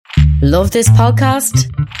Love this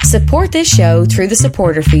podcast? Support this show through the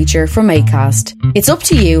supporter feature from Acast. It's up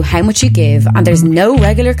to you how much you give, and there's no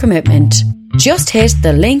regular commitment. Just hit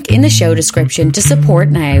the link in the show description to support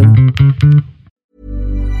now.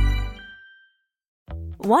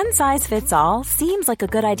 One size fits all seems like a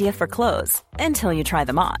good idea for clothes until you try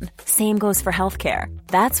them on. Same goes for healthcare.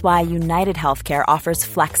 That's why United Healthcare offers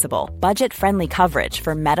flexible, budget-friendly coverage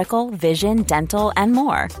for medical, vision, dental, and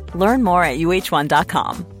more. Learn more at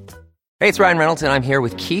uh1.com. Hey, it's Ryan Reynolds, and I'm here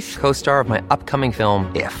with Keith, co-star of my upcoming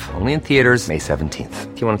film, If, only in theaters May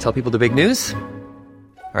 17th. Do you want to tell people the big news?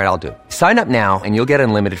 All right, I'll do it. Sign up now and you'll get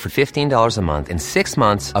unlimited for $15 a month and 6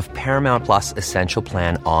 months of Paramount Plus Essential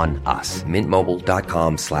Plan on us.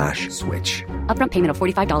 MintMobile.com/switch. Upfront payment of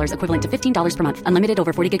 $45 equivalent to $15 per month. Unlimited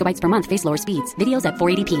over 40 gigabytes per month. Face lower speeds. Videos at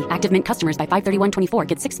 480p. Active Mint customers by 531.24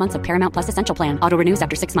 get 6 months of Paramount Plus Essential Plan. Auto renews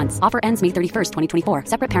after 6 months. Offer ends May 31st, 2024.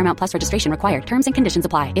 Separate Paramount Plus registration required. Terms and conditions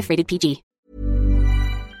apply if rated PG.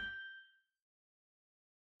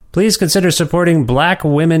 Please consider supporting Black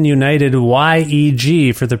Women United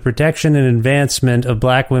YEG for the protection and advancement of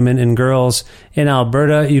black women and girls in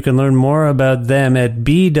Alberta. You can learn more about them at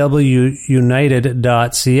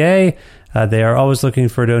bwunited.ca. They are always looking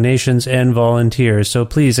for donations and volunteers. So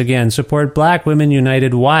please, again, support Black Women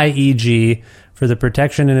United YEG for the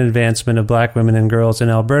protection and advancement of black women and girls in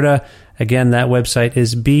Alberta. Again, that website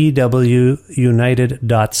is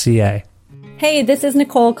bwunited.ca. Hey, this is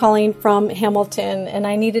Nicole calling from Hamilton, and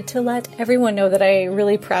I needed to let everyone know that I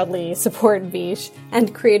really proudly support Vish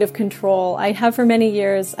and Creative Control. I have for many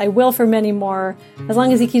years, I will for many more, as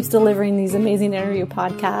long as he keeps delivering these amazing interview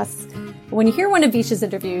podcasts. When you hear one of Vish's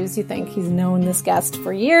interviews, you think he's known this guest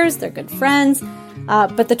for years, they're good friends,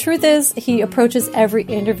 but the truth is he approaches every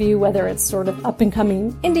interview, whether it's sort of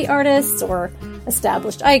up-and-coming indie artists or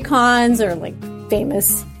established icons or like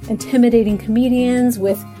famous, intimidating comedians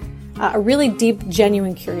with a really deep,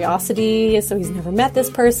 genuine curiosity, as so he's never met this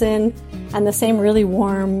person, and the same really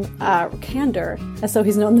warm candor, as so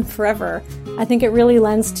he's known them forever. I think it really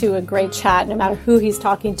lends to a great chat, no matter who he's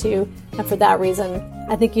talking to, and for that reason,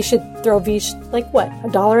 I think you should throw Vish,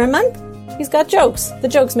 $1 a month? He's got jokes. The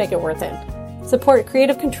jokes make it worth it. Support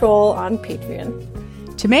Creative Control on Patreon.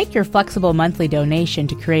 To make your flexible monthly donation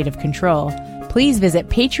to Creative Control, please visit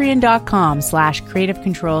patreon.com/Creative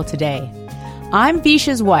Control today. I'm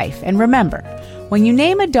Vish's wife, and remember, when you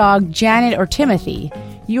name a dog Janet or Timothy,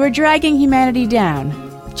 you are dragging humanity down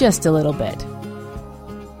just a little bit.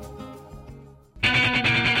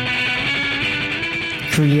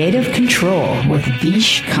 Creative Control with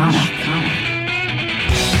Vish Khanna.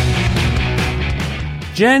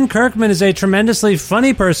 Jen Kirkman is a tremendously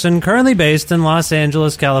funny person currently based in Los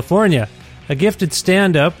Angeles, California. A gifted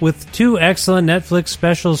stand-up with 2 excellent Netflix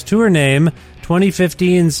specials to her name,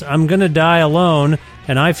 2015's I'm Gonna Die Alone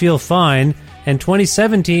and I Feel Fine, and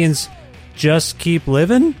 2017's Just Keep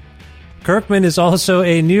Livin'. Kirkman is also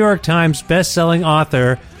a New York Times best-selling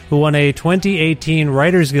author who won a 2018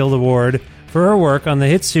 Writers Guild Award for her work on the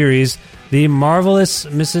hit series The Marvelous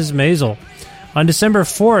Mrs. Maisel. On December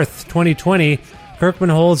 4th, 2020, Kirkman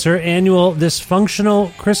holds her annual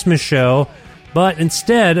Dysfunctional Christmas show, but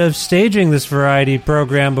instead of staging this variety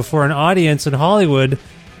program before an audience in Hollywood,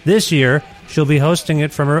 this year she'll be hosting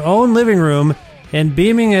it from her own living room and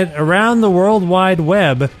beaming it around the World Wide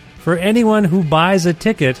Web for anyone who buys a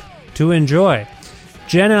ticket to enjoy.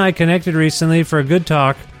 Jen and I connected recently for a good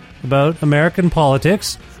talk about American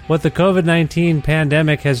politics, what the COVID-19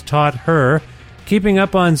 pandemic has taught her, keeping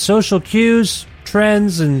up on social cues,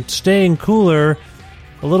 trends, and staying cooler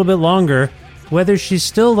a little bit longer, whether she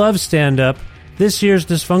still loves stand-up, this year's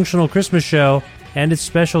Dysfunctional Christmas show and its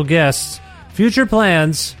special guests, future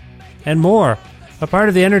plans, and more. A part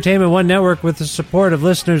of the Entertainment One Network with the support of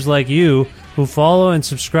listeners like you who follow and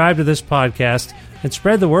subscribe to this podcast and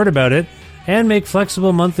spread the word about it and make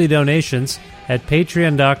flexible monthly donations at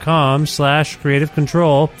patreon.com/Creative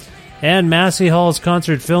Control, and Massey Hall's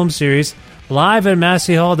concert film series live at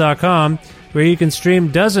masseyhall.com, where you can stream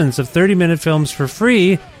dozens of 30-minute films for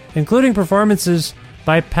free, including performances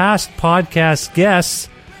by past podcast guests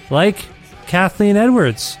like Kathleen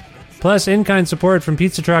Edwards. Plus, in-kind support from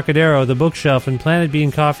Pizza Trocadero, The Bookshelf, and Planet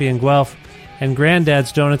Bean Coffee in Guelph, and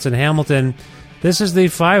Granddad's Donuts in Hamilton. This is the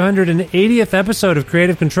 580th episode of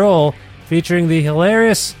Creative Control, featuring the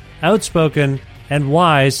hilarious, outspoken, and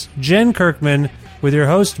wise Jen Kirkman, with your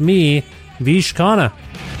host, me, Vish Khanna.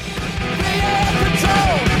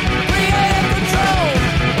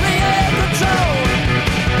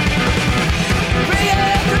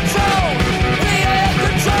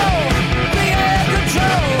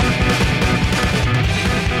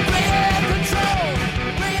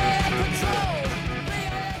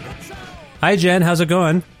 Hi, Jen. How's it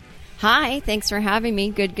going? Hi. Thanks for having me.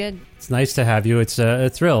 Good. It's nice to have you. It's a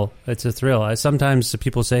thrill. It's a thrill. Sometimes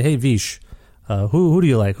people say, "Hey, Vish, who do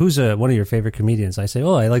you like? Who's one of your favorite comedians?" I say,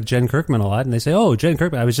 "Oh, I like Jen Kirkman a lot." And they say, "Oh, Jen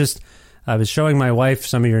Kirkman." I was showing my wife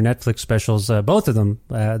some of your Netflix specials, both of them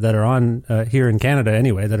that are on here in Canada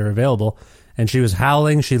anyway, that are available, and she was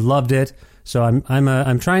howling. She loved it. So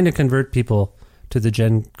I'm trying to convert people to the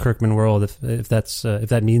Jen Kirkman world, if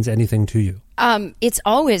that means anything to you. It's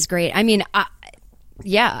always great. I mean,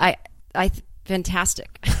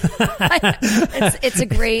 fantastic. It's a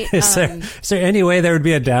great. Is there any way there would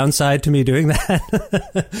be a downside to me doing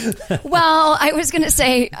that? Well, I was going to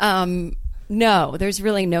say no. There's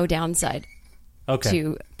really no downside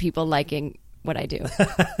to people liking what I do.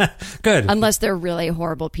 Good, unless they're really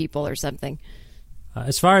horrible people or something.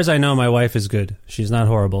 As far as I know, my wife is good. She's not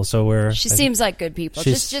horrible, so She seems like good people.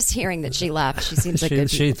 Just hearing that she laughed, she seems like good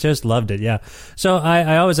people. She just loved it, yeah. So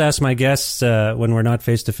I always ask my guests when we're not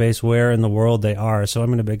face-to-face where in the world they are. So I'm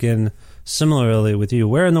going to begin similarly with you.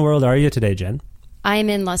 Where in the world are you today, Jen? I'm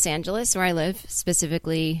in Los Angeles, where I live,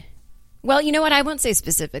 specifically. Well, you know what? I won't say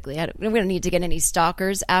specifically. We don't need to get any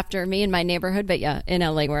stalkers after me in my neighborhood, but yeah, in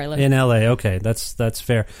LA, where I live. In LA, okay. That's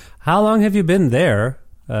fair. How long have you been there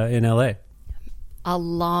in LA? A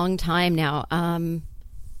long time now.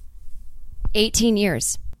 18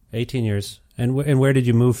 years. 18 years. And where did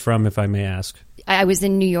you move from, if I may ask? I was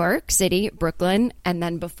in New York City, Brooklyn, and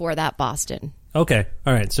then before that, Boston. Okay.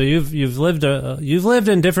 All right. So you've lived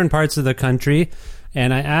in different parts of the country,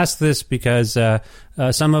 and I ask this because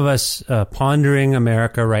some of us pondering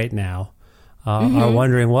America right now are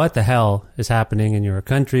wondering what the hell is happening in your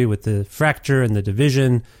country with the fracture and the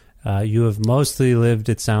division. You have mostly lived,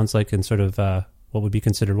 it sounds like, in sort of what would be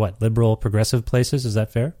considered liberal, progressive places. Is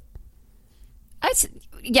that fair?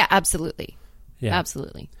 Yeah, absolutely. Yeah.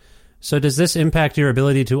 Absolutely. So does this impact your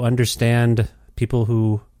ability to understand people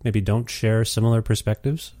who maybe don't share similar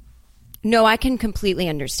perspectives? No, I can completely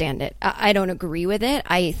understand it. I don't agree with it.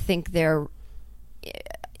 I think they're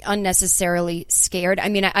unnecessarily scared. I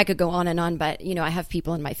mean, I could go on and on, but, I have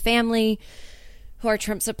people in my family who are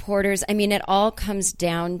Trump supporters. I mean, it all comes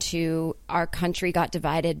down to our country got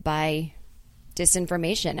divided by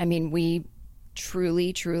disinformation. I mean, we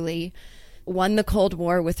truly, truly won the Cold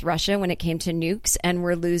War with Russia when it came to nukes, and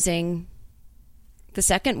we're losing the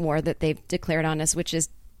second war that they've declared on us, which is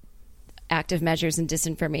active measures and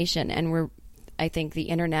disinformation. And I think the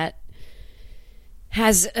internet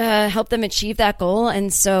has helped them achieve that goal.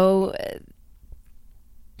 And so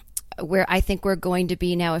I think we're going to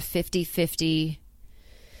be now a 50-50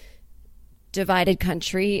 divided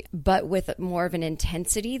country, but with more of an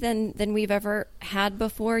intensity than we've ever had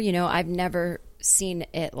before. I've never seen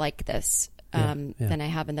it like this than I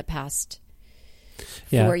have in the past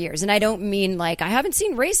 4 years. And I don't mean I haven't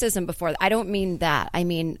seen racism before. I don't mean that. I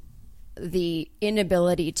mean the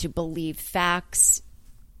inability to believe facts.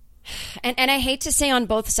 And I hate to say on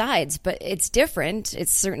both sides, but it's different.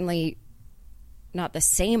 It's certainly not the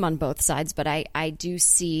same on both sides, but I do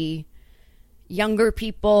see younger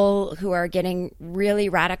people who are getting really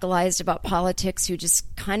radicalized about politics, who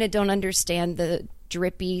just kind of don't understand the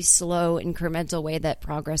drippy, slow, incremental way that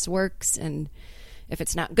progress works. And if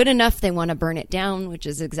it's not good enough, they want to burn it down, which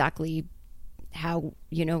is exactly how,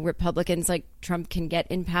 Republicans like Trump can get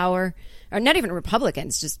in power. Or not even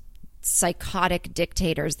Republicans, just psychotic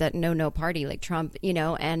dictators that know no party like Trump,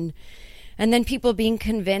 and then people being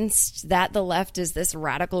convinced that the left is this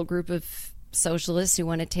radical group of socialists who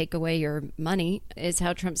want to take away your money is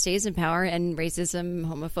how Trump stays in power, and racism,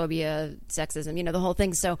 homophobia, sexism, the whole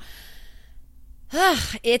thing. So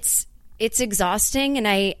it's exhausting, and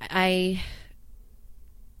I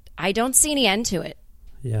don't see any end to it.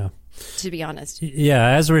 Yeah. To be honest. Yeah,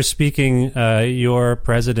 as we're speaking, your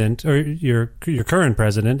president, or your current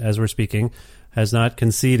president, as we're speaking, has not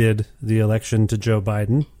conceded the election to Joe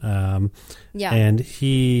Biden. And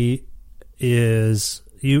he is,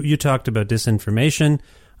 you talked about disinformation.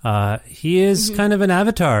 He is kind of an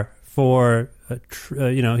avatar for,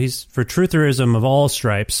 he's for trutherism of all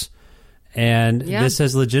stripes. And this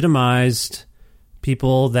has legitimized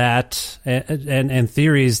people that, and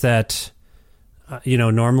theories that,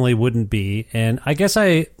 normally wouldn't be. And I guess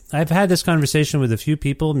I've had this conversation with a few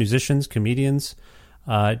people, musicians, comedians.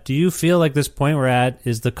 Do you feel like this point we're at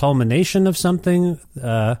is the culmination of something,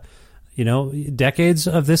 decades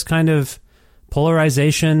of this kind of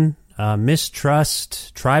polarization,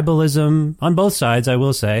 mistrust, tribalism on both sides, I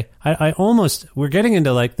will say. We're getting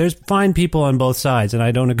into there's fine people on both sides, and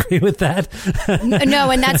I don't agree with that.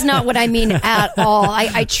 No, and that's not what I mean at all.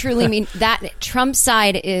 I truly mean that Trump's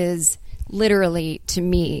side is literally, to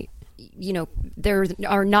me, there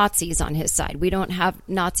are Nazis on his side. We don't have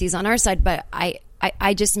Nazis on our side, but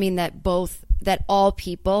I just mean that all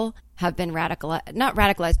people have been not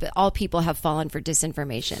radicalized, but all people have fallen for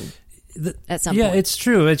disinformation at some point. Yeah, it's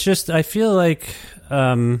true. It's just, I feel like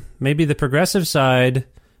maybe the progressive side,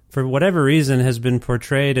 for whatever reason, has been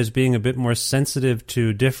portrayed as being a bit more sensitive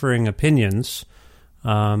to differing opinions,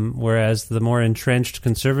 whereas the more entrenched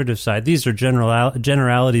conservative side, these are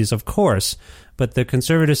generalities, of course, but the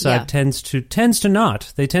conservative side tends to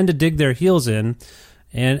not. They tend to dig their heels in,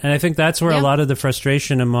 and I think that's where a lot of the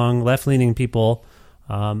frustration among left-leaning people,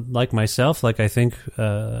 like myself, like I think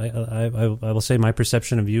I will say my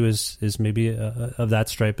perception of you is maybe of that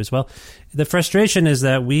stripe as well. The frustration is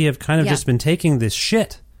that we have kind of just been taking this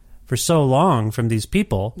shit for so long from these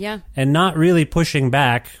people and not really pushing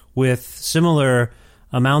back with similar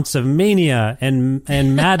amounts of mania and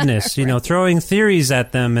madness, right. Throwing theories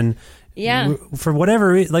at them. And for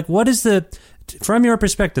whatever reason, like, what is from your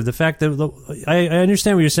perspective, the fact that I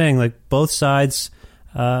understand what you're saying, like both sides,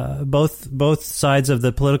 both sides of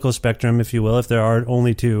the political spectrum, if you will, if there are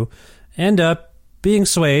only two, end up being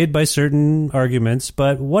swayed by certain arguments.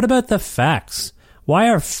 But what about the facts? Why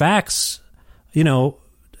are facts,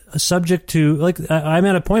 subject to, like, I'm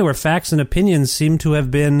at a point where facts and opinions seem to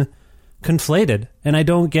have been conflated, and I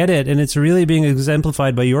don't get it, and it's really being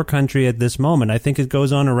exemplified by your country at this moment. I think it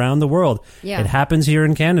goes on around the world. It happens here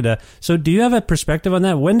in Canada. So do you have a perspective on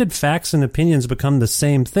that? When did facts and opinions become the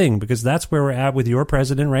same thing? Because that's where we're at with your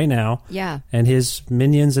president right now, and his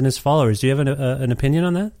minions and his followers. Do you have an opinion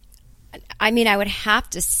on that? I mean, I would have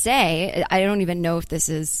to say, I don't even know if this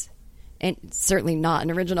is, and certainly not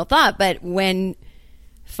an original thought, but when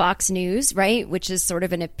Fox News, right, which is sort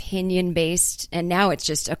of an opinion-based, and now it's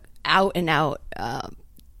just a out and out,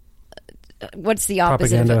 what's the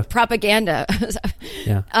opposite of it? Propaganda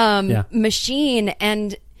machine.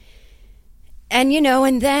 And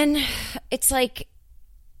then it's like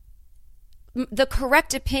the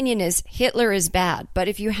correct opinion is Hitler is bad. But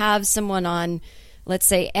if you have someone on, let's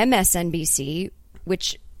say, MSNBC,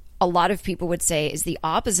 which a lot of people would say is the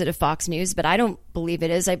opposite of Fox News, but I don't believe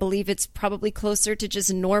it is. I believe it's probably closer to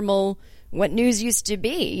just normal, what news used to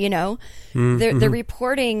be, They're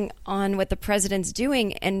reporting on what the president's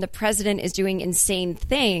doing, and the president is doing insane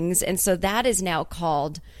things. And so that is now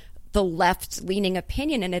called the left-leaning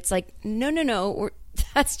opinion. And it's like, no,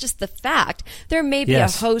 that's just the fact. There may be a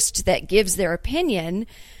host that gives their opinion,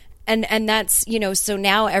 and that's, so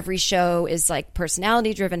now every show is like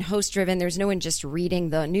personality-driven, host-driven. There's no one just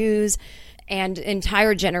reading the news. And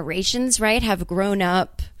entire generations, right, have grown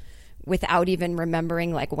up without even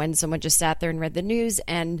remembering, like, when someone just sat there and read the news.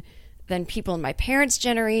 And then people in my parents'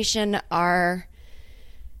 generation are,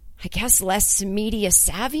 I guess, less media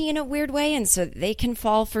savvy in a weird way, and so they can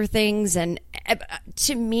fall for things. And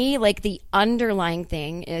to me, like, the underlying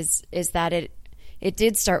thing is that it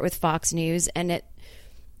did start with Fox News, and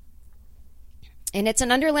it's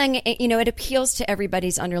an underlying, it appeals to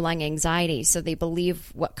everybody's underlying anxiety, so they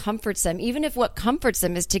believe what comforts them, even if what comforts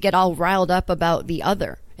them is to get all riled up about the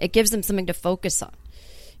other. It gives them something to focus on,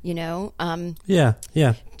 Yeah.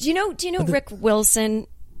 Do you know Rick Wilson?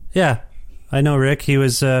 Yeah, I know Rick. He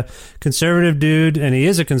was a conservative dude, and he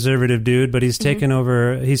is a conservative dude, but he's taken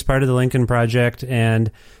over. He's part of the Lincoln Project, and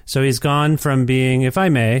so he's gone from being, if I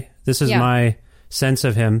may, this is my sense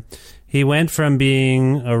of him, he went from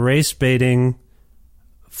being a race-baiting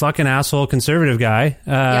fucking asshole conservative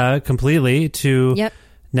guy completely to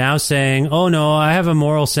now saying, oh no, I have a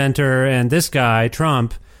moral center, and this guy,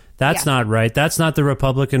 Trump, that's not right. That's not the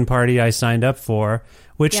Republican Party I signed up for,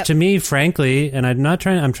 which to me, frankly, and I'm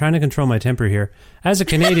trying to control my temper here. As a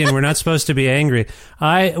Canadian, we're not supposed to be angry.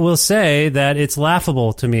 I will say that it's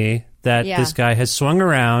laughable to me that this guy has swung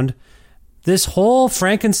around this whole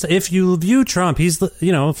Frankenstein. If you view Trump, he's,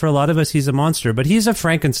 for a lot of us, he's a monster, but he's a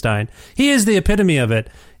Frankenstein. He is the epitome of it.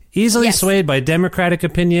 Easily swayed by Democratic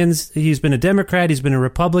opinions. He's been a Democrat. He's been a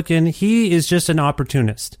Republican. He is just an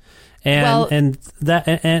opportunist. And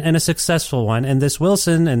a successful one. And this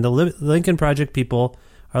Wilson and the Lincoln Project people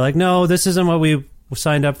are like, no, this isn't what we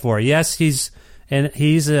signed up for. Yes, he's in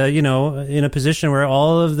a position where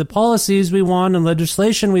all of the policies we want and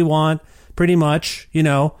legislation we want, pretty much,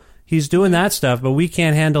 he's doing that stuff, but we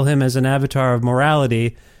can't handle him as an avatar of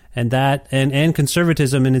morality and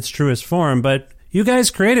conservatism in its truest form. But you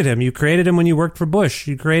guys created him. You created him when you worked for Bush.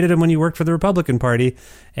 You created him when you worked for the Republican Party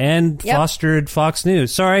and fostered Fox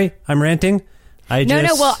News. Sorry, I'm ranting.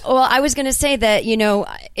 Well, I was going to say that,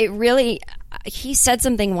 it really, he said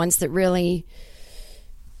something once that really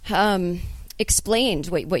explained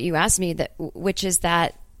what you asked me, which is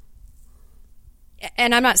that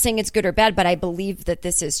and I'm not saying it's good or bad, but I believe that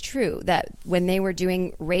this is true, that when they were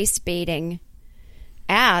doing race baiting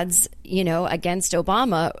ads, against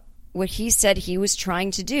Obama, what he said he was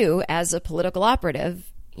trying to do as a political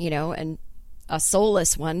operative, and a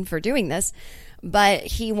soulless one for doing this, but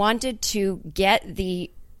he wanted to get the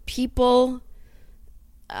people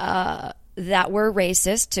that were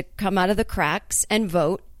racist to come out of the cracks and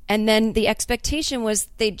vote. And then the expectation was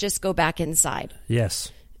they'd just go back inside.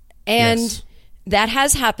 Yes. And that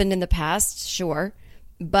has happened in the past, sure.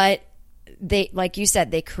 But they, like you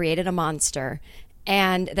said, they created a monster.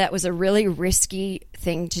 And that was a really risky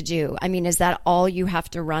thing to do. I mean, is that all you have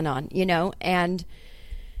to run on, And,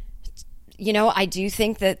 I do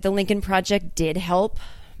think that the Lincoln Project did help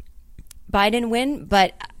Biden win.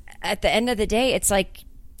 But at the end of the day, it's like,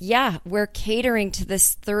 yeah, we're catering to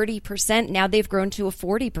this 30%. Now they've grown to a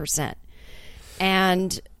 40%.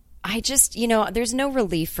 And I just, there's no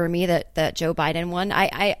relief for me that Joe Biden won.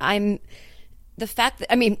 I'm the fact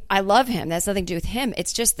that, I love him. That's nothing to do with him.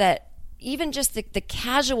 It's just that even just the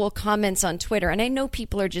casual comments on Twitter, and I know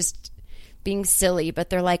people are just being silly, but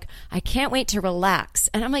they're like, I can't wait to relax.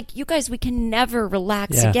 And I'm like, you guys, we can never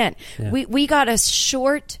relax again. Yeah. We got a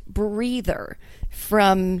short breather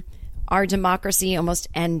from our democracy almost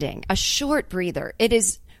ending. A short breather.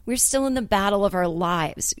 We're still in the battle of our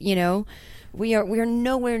lives, We are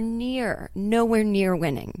nowhere near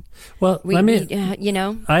winning. Well,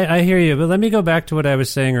 I hear you, but let me go back to what I was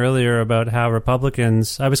saying earlier about how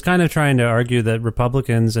Republicans, I was kind of trying to argue that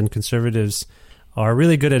Republicans and conservatives are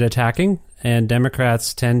really good at attacking, and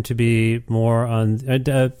Democrats tend to be more on,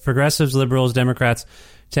 progressives, liberals, Democrats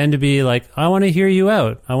tend to be like, I want to hear you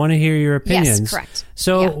out. I want to hear your opinions. Yes, correct.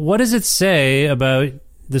 So what does it say about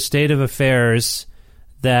the state of affairs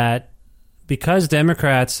that because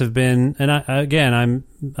Democrats have been, and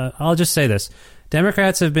I'll just say this,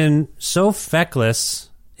 Democrats have been so feckless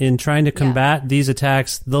in trying to combat these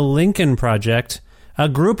attacks. The Lincoln Project, a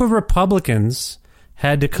group of Republicans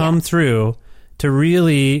had to come through to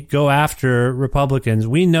really go after Republicans.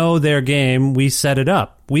 We know their game. We set it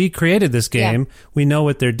up. We created this game. Yeah. We know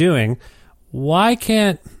what they're doing. Why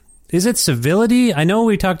can't... Is it civility? I know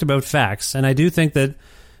we talked about facts, and I do think that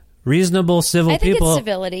reasonable civil people... I think it's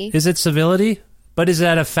civility. Is it civility? But is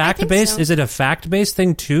that a fact-based... Is it a fact-based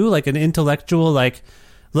thing, too? Like an intellectual, like,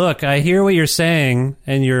 look, I hear what you're saying,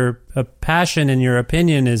 and your passion and your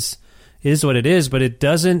opinion is what it is, but it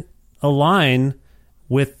doesn't align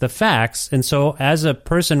with the facts. And so as a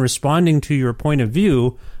person responding to your point of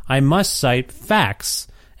view, I must cite facts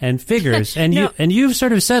and figures. And you've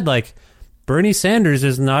sort of said, like, Bernie Sanders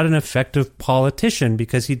is not an effective politician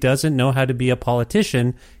because he doesn't know how to be a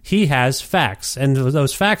politician. He has facts, and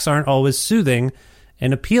those facts aren't always soothing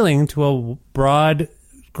and appealing to a broad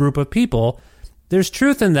group of people. There's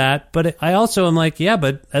truth in that, but I also am like, yeah,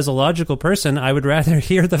 but as a logical person, I would rather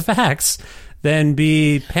hear the facts than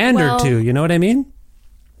be pandered to. You know what I mean?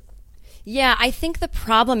 Yeah, I think the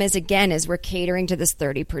problem is we're catering to this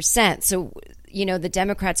 30%. So, the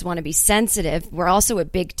Democrats want to be sensitive. We're also a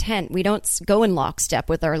big tent. We don't go in lockstep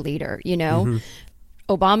with our leader, Mm-hmm.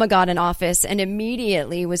 Obama got in office and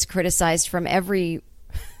immediately was criticized from every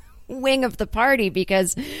wing of the party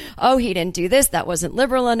because, he didn't do this, that wasn't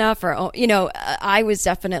liberal enough, or, I was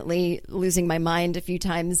definitely losing my mind a few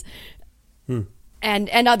times.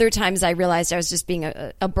 And other times I realized I was just being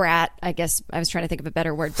a brat. I guess I was trying to think of a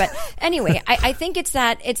better word. But anyway, I think it's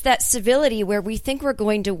that civility where we think we're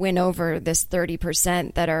going to win over this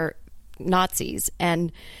 30% that are Nazis.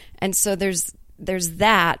 And so there's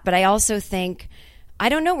that. But I also think, I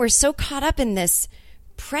don't know, we're so caught up in this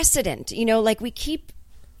precedent. Like we keep,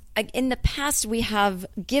 in the past we have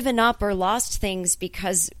given up or lost things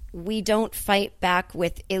because we don't fight back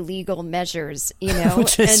with illegal measures,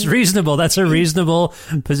 Which is reasonable. That's a reasonable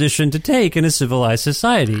position to take in a civilized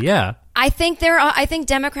society. Yeah. I think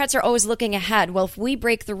Democrats are always looking ahead. Well, if we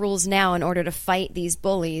break the rules now in order to fight these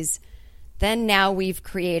bullies, then now we've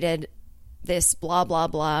created this blah, blah,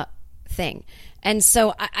 blah thing. And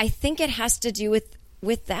so I think it has to do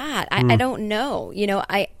with that. I don't know.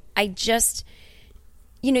 I just...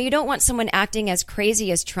 you don't want someone acting as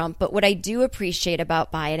crazy as Trump, but what I do appreciate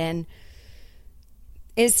about Biden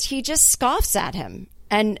is he just scoffs at him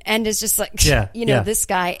and is just like, this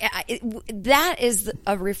guy. That is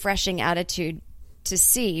a refreshing attitude to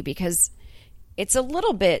see because it's a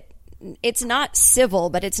little bit, it's not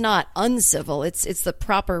civil, but it's not uncivil. It's the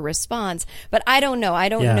proper response. But I don't know. I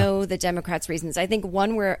don't know the Democrats' reasons. I think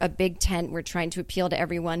one, we're a big tent. We're trying to appeal to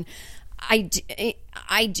everyone.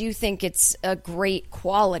 I do think it's a great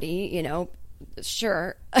quality,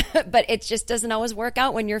 sure, but it just doesn't always work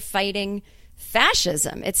out when you're fighting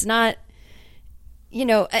fascism. It's not,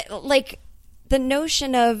 like the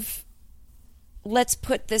notion of let's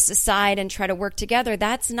put this aside and try to work together,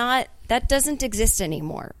 that doesn't exist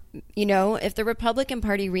anymore. If the Republican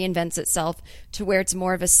Party reinvents itself to where it's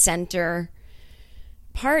more of a center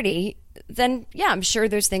party, then I'm sure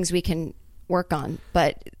there's things we can work on.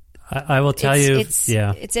 But I will tell you,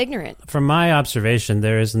 it's ignorant. From my observation,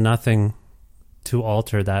 there is nothing to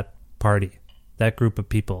alter that party, that group of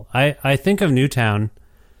people. I think of Newtown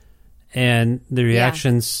and the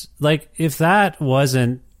reactions, like if that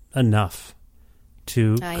wasn't enough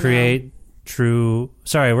to create true...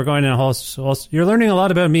 Sorry, we're going in a whole... You're learning a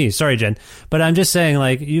lot about me. Sorry, Jen. But I'm just saying,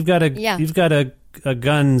 like, you've got a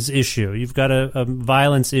guns issue. You've got a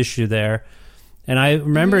violence issue there. And I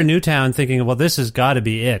remember Newtown thinking, well, this has got to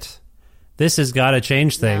be it. This has got to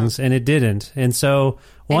change things, and it didn't. And so...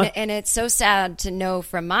 And it's so sad to know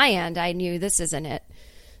from my end, I knew this isn't it.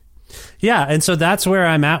 Yeah, and so that's where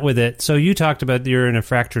I'm at with it. So you talked about you're in a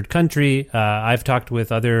fractured country. I've talked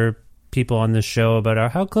with other people on this show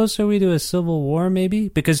about how close are we to a civil war, maybe?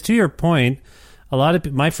 Because to your point, a lot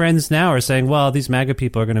of my friends now are saying, well, these MAGA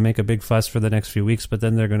people are going to make a big fuss for the next few weeks, but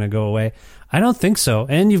then they're going to go away. I don't think so.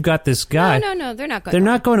 And you've got this guy. No, they're not going away. They're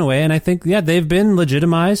not going away, and I think, they've been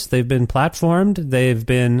legitimized. They've been platformed.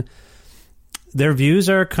 Their views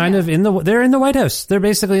are kind of they're in the White House. They're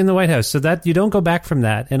basically in the White House, so that you don't go back from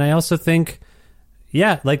that. And I also think,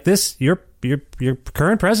 like this, your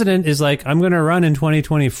current president is like, I'm going to run in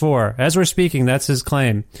 2024. As we're speaking, that's his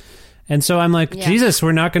claim. And so I'm like, Jesus,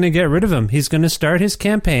 we're not going to get rid of him. He's going to start his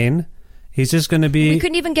campaign. He's just going to be... We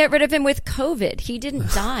couldn't even get rid of him with COVID. He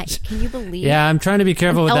didn't die. Can you believe? Yeah, I'm trying to be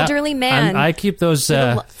careful with that. Elderly man. I keep those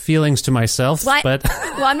feelings to myself. But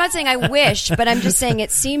well, I'm not saying I wish, but I'm just saying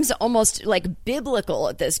it seems almost like biblical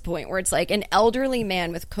at this point, where it's like an elderly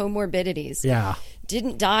man with comorbidities. Yeah.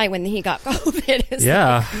 Didn't die when he got COVID. It's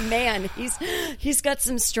like, man, he's got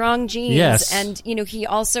some strong genes. Yes. And, he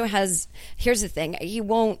also has... Here's the thing.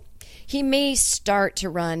 He may start to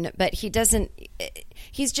run, but he doesn't...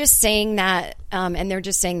 He's just saying that, and they're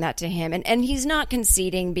just saying that to him. And he's not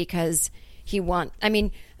conceding because he wants... I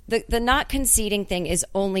mean, the not conceding thing is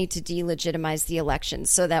only to delegitimize the election,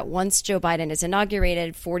 so that once Joe Biden is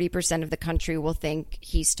inaugurated, 40% of the country will think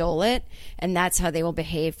he stole it, and that's how they will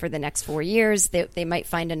behave for the next 4 years. They might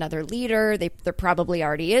find another leader. There probably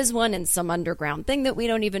already is one in some underground thing that we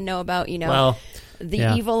don't even know about. Well,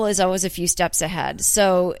 the evil is always a few steps ahead.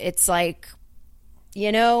 So it's like,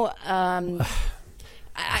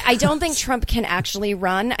 I don't think Trump can actually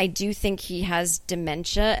run. I do think he has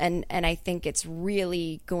dementia, and I think it's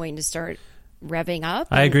really going to start revving up.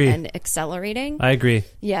 I agree. And accelerating. I agree.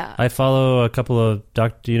 Yeah. I follow a couple of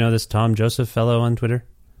do you know this Tom Joseph fellow on Twitter?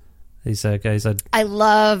 He's a guy. I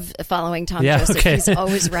love following Tom Joseph. Okay. He's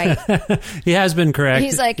always right. He has been correct.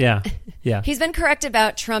 He's like, yeah. He's been correct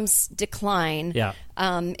about Trump's decline. Yeah.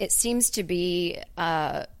 It seems to be,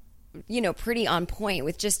 pretty on point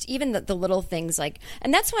with just even the little things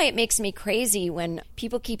and that's why it makes me crazy when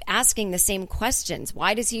people keep asking the same questions.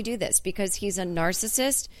 Why does he do this? Because he's a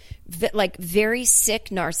narcissist, very sick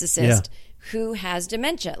narcissist who has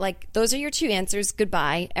dementia. Those are your two answers.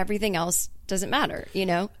 Goodbye. Everything else doesn't matter,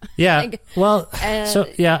 Yeah.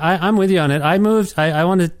 I'm with you on it. I moved. I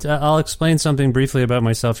wanted. I'll explain something briefly about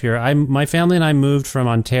myself here. My family and I moved from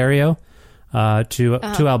Ontario to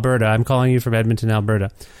Alberta. I'm calling you from Edmonton,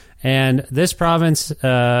 Alberta. And this province,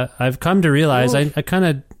 I've come to realize, I kind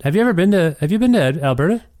of... Have you been to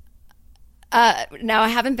Alberta? Now, I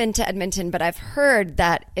haven't been to Edmonton, but I've heard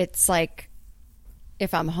that it's like,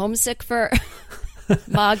 if I'm homesick for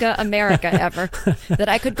MAGA America ever, that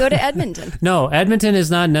I could go to Edmonton. No, Edmonton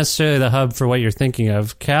is not necessarily the hub for what you're thinking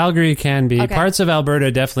of. Calgary can be. Okay. Parts of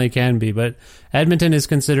Alberta definitely can be, but Edmonton is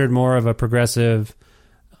considered more of a progressive...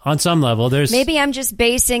 On some level, maybe I'm just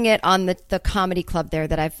basing it on the comedy club there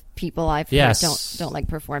that I've heard don't like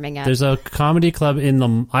performing at. There's a comedy club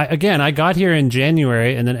in I got here in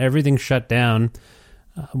January and then everything shut down.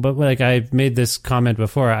 But I made this comment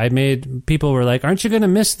before. People were like, "Aren't you going to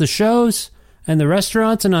miss the shows and the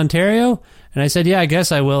restaurants in Ontario?" And I said, "Yeah, I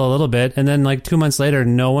guess I will a little bit." And then 2 months later,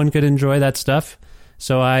 no one could enjoy that stuff.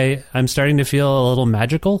 So I'm starting to feel a little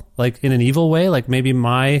magical, in an evil way. Maybe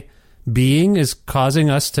my being is causing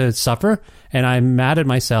us to suffer, and I'm mad at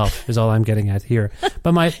myself is all I'm getting at here.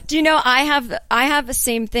 But do you know, I have the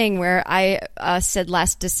same thing where I said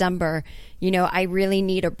last December, I really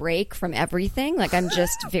need a break from everything. I'm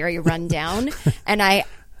just very run down, and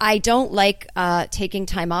I don't like taking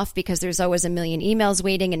time off because there's always a million emails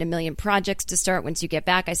waiting and a million projects to start once you get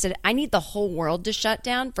back. I said, I need the whole world to shut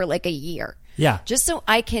down for a year. Yeah. Just so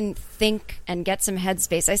I can think and get some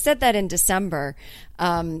headspace. I said that in December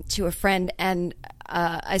to a friend, and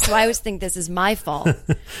So I always think this is my fault.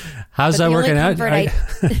 How's that working out?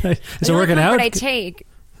 Is it working out? I take.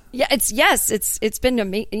 Yeah, it's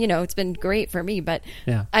been it's been great for me, but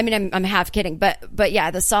yeah. I mean, I'm half kidding, but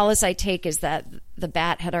yeah, the solace I take is that the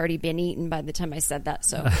bat had already been eaten by the time I said that,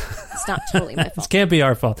 so it's not totally my fault. It can't be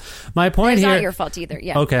our fault. My point it's here, not your fault either.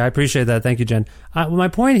 Yeah. Okay, I appreciate that. Thank you, Jen. My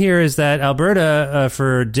point here is that Alberta,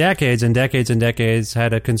 for decades and decades and decades,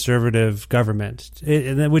 had a conservative government,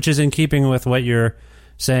 which is in keeping with what you're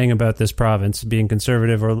saying about this province being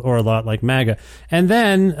conservative or a lot like MAGA. And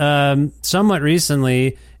then, somewhat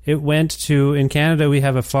recently, it went to, in Canada, we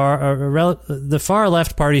have the far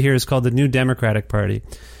left party here is called the New Democratic Party.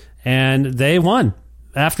 And they won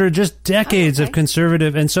after just decades of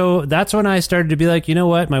conservative. And so that's when I started to be like, you know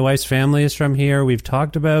what? My wife's family is from here. We've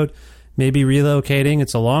talked about maybe relocating.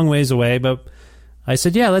 It's a long ways away. But I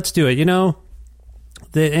said, yeah, let's do it. You know,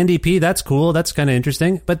 the NDP, that's cool. That's kind of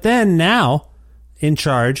interesting. But then now in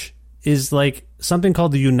charge is like something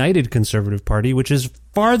called the United Conservative Party, which is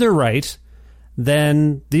farther right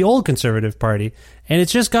than the old Conservative Party. And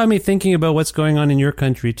it's just got me thinking about what's going on in your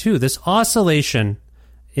country too. This oscillation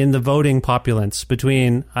in the voting populace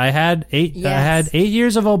between I had 8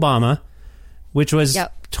 years of Obama, which was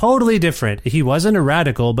totally different. He wasn't a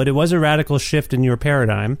radical, but it was a radical shift in your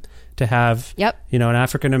paradigm to have an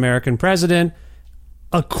African American president,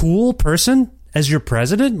 a cool person as your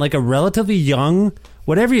president, like a relatively young,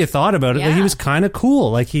 whatever you thought about it, like he was kind of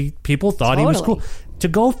cool. Like people thought he was cool. To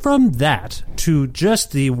go from that to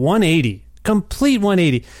just the 180, complete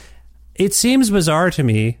 180, it seems bizarre to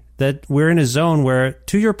me that we're in a zone where,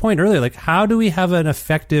 to your point earlier, like how do we have an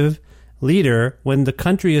effective leader when the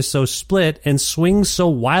country is so split and swings so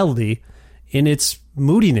wildly in its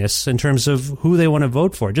moodiness in terms of who they want to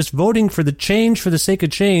vote for? Just voting for the change for the sake of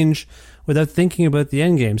change without thinking about the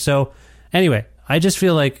end game. So anyway, I just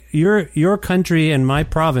feel like your country and my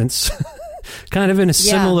province kind of in a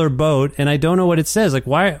similar boat, and I don't know what it says. Like,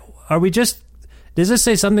 why are we just... Does this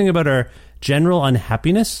say something about our general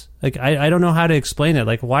unhappiness? Like, I don't know how to explain it.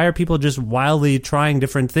 Like, why are people just wildly trying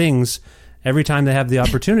different things every time they have the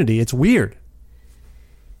opportunity? It's weird.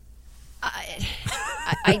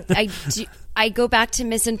 I go back to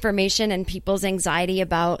misinformation and people's anxiety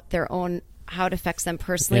about their own, how it affects them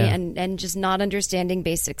personally, and just not understanding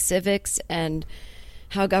basic civics and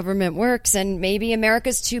how government works, and maybe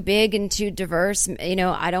America's too big and too diverse. You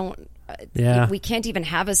know, we can't even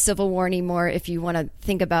have a civil war anymore if you want to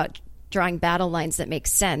think about drawing battle lines that make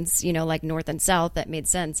sense, you know, like North and South, that made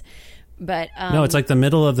sense. But no, it's like the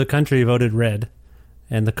middle of the country voted red,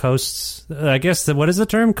 and the coasts, I guess, what is the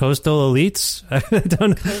term? Coastal elites? I don't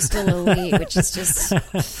know. Coastal elite, which is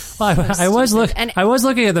just... Well, I was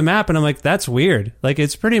looking at the map, and I'm like, that's weird. Like,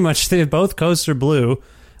 it's pretty much, both coasts are blue.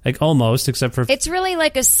 Like almost, except for... It's really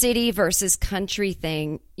like a city versus country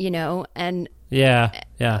thing, you know? And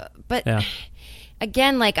but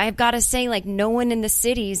again, like I've got to say, like no one in the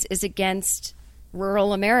cities is against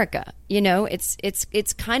rural America. You know,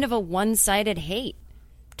 it's kind of a one-sided hate.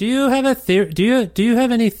 Do you have a do you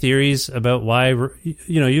have any theories about why,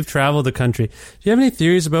 you know, you've traveled the country. Do you have any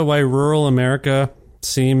theories about why rural America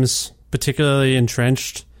seems particularly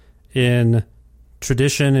entrenched in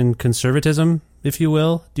tradition and conservatism, if you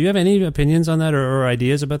will? Do you have any opinions on that or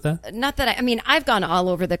ideas about that? Not that I mean, I've gone all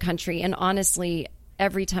over the country, and honestly,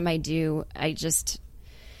 every time I do, I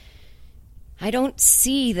don't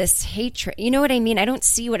see this hatred. You know what I mean? I don't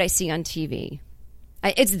see what I see on TV.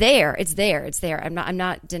 It's there. I'm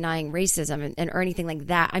not denying racism or anything like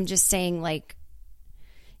that. I'm just saying, like,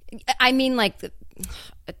 I mean, like,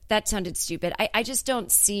 that sounded stupid. I just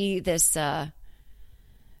don't see this,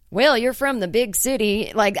 well, you're from the big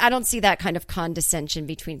city. Like, I don't see that kind of condescension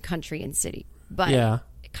between country and city. But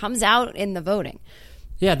it comes out in the voting.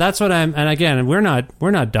 Yeah, that's what and again, we're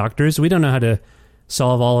not doctors. We don't know how to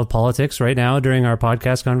solve all of politics right now during our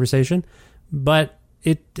podcast conversation. But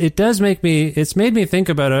it does make me, it's made me think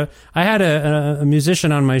about I had a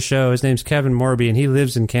musician on my show. His name's Kevin Morby, and he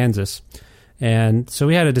lives in Kansas. And so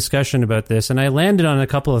we had a discussion about this, and I landed on a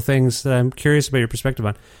couple of things that I'm curious about your perspective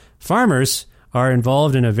on. Farmers are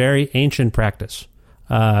involved in a very ancient practice.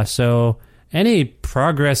 So any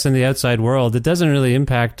progress in the outside world, it doesn't really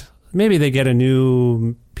impact, maybe they get a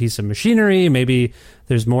new piece of machinery, maybe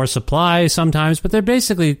there's more supply sometimes, but they're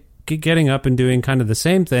basically getting up and doing kind of the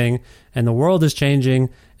same thing, and the world is changing,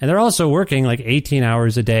 and they're also working like 18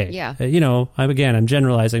 hours a day. Yeah. You know, I'm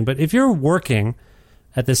generalizing, but if you're working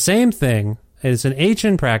at the same thing, it's an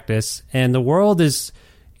ancient practice, and the world is,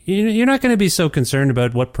 you're not going to be so concerned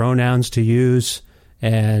about what pronouns to use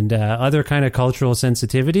and other kind of cultural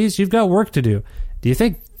sensitivities. You've got work to do. Do you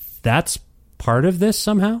think that's part of this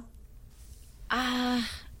somehow?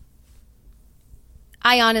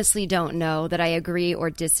 I honestly don't know that I agree or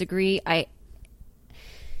disagree.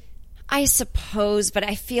 I suppose, but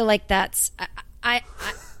I feel like that's I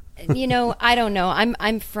I don't know.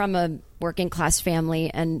 I'm from a working class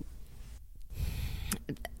family, and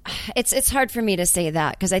it's hard for me to say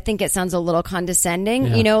that because I think it sounds a little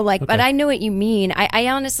condescending, but I know what you mean. I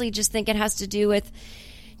honestly just think it has to do with,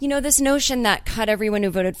 this notion that cut everyone who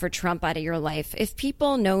voted for Trump out of your life. If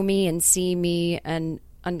people know me and see me and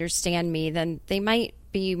understand me, then they might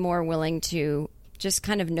be more willing to just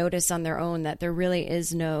kind of notice on their own that there really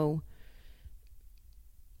is no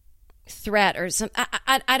threat or some.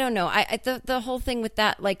 I don't know. The whole thing with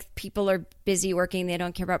that, like people are busy working, they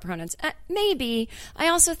don't care about pronouns. Maybe. I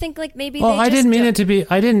also think like maybe. Well, I didn't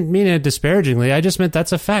mean it disparagingly. I just meant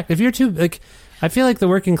that's a fact. If you're too I feel like the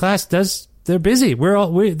working class they're busy.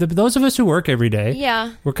 Those of us who work every day.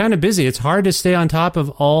 Yeah, we're kind of busy. It's hard to stay on top of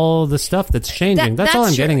all the stuff that's changing. That's all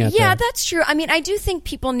I'm getting at. Yeah, that's true. I mean, I do think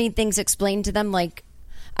people need things explained to them. Like,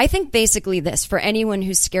 I think basically this for anyone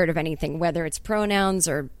who's scared of anything, whether it's pronouns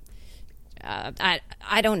or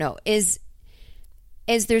I don't know, is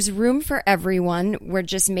there's room for everyone. We're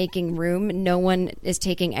just making room. No one is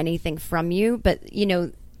taking anything from you. But,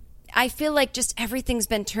 I feel like just everything's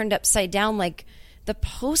been turned upside down. Like the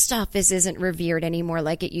post office isn't revered anymore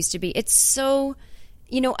like it used to be. It's so,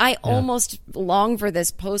 I almost long for this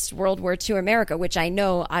post World War II America, which I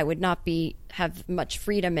know I would not have much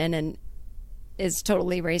freedom in and is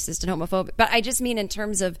totally racist and homophobic. But I just mean in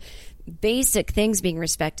terms of basic things being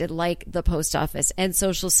respected, like the post office and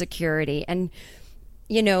Social Security. And,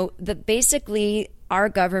 basically our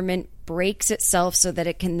government breaks itself so that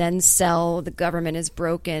it can then sell the government is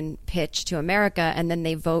broken pitch to America. And then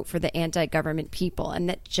they vote for the anti-government people. And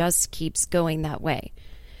that just keeps going that way.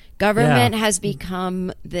 Government has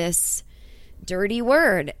become this dirty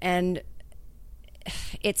word. And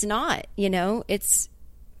it's not, to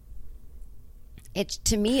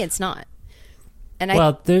me, it's not. And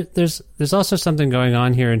there's also something going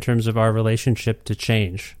on here in terms of our relationship to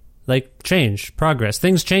change, like change, progress,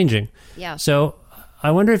 things changing. Yeah. So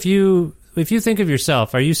I wonder if you think of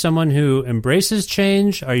yourself, are you someone who embraces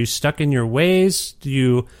change? Are you stuck in your ways?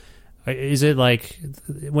 Is it like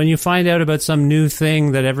when you find out about some new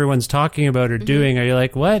thing that everyone's talking about or doing, are you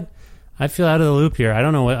like, what? I feel out of the loop here. I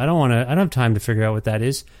don't know what, I don't have time to figure out what that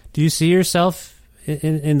is. Do you see yourself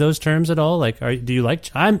in those terms at all? Like, do you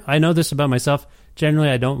like, I know this about myself. Generally,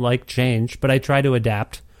 I don't like change, but I try to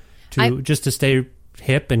adapt just to stay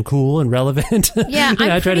hip and cool and relevant. Yeah,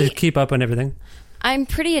 I try to keep up on everything. I'm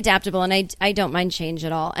pretty adaptable, and I don't mind change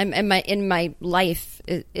at all. And my life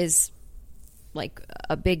is like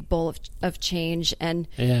a big bowl of change, and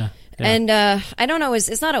and I don't know,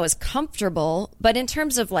 it's not always comfortable, but in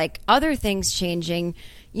terms of like other things changing,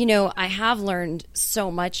 I have learned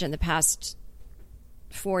so much in the past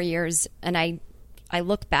 4 years, and I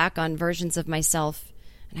look back on versions of myself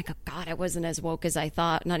and I go, God, I wasn't as woke as I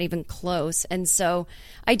thought, not even close. And so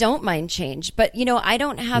I don't mind change, but I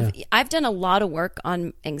don't have, I've done a lot of work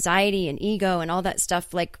on anxiety and ego and all that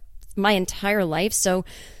stuff like my entire life. So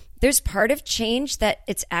there's part of change that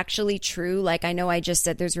it's actually true. Like I know I just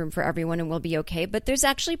said there's room for everyone and we'll be okay, but there's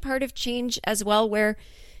actually part of change as well where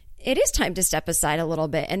it is time to step aside a little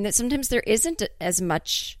bit. And that sometimes there isn't as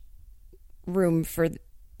much room for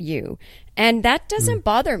you, and that doesn't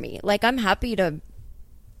bother me. Like I'm happy to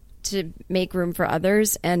make room for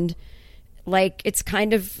others, and like it's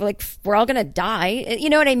kind of like we're all gonna die, you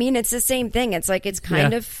know what I mean? It's the same thing. It's like it's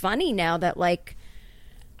kind of funny now that like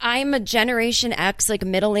I'm a Generation X, like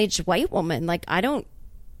middle-aged white woman. Like I don't,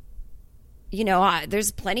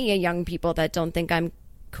 there's plenty of young people that don't think I'm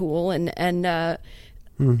cool, and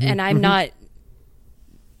I'm not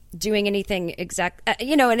doing anything exact,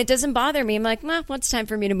 and it doesn't bother me. I'm like, well, it's time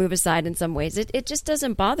for me to move aside in some ways. It just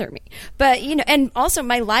doesn't bother me. But, and also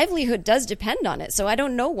my livelihood does depend on it. So I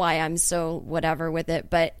don't know why I'm so whatever with it.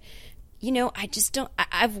 But, I just don't,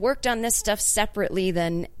 I've worked on this stuff separately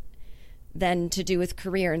than to do with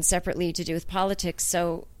career and separately to do with politics.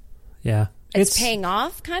 So yeah, it's paying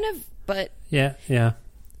off kind of, but yeah. There's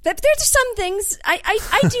some things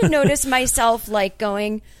I do notice myself like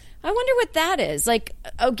going, I wonder what that is. Like,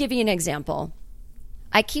 I'll give you an example.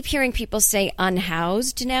 I keep hearing people say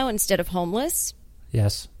unhoused now instead of homeless.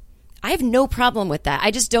 Yes. I have no problem with that.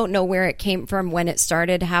 I just don't know where it came from, when it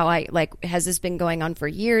started, has this been going on for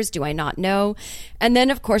years? Do I not know? And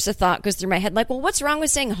then, of course, a thought goes through my head like, well, what's wrong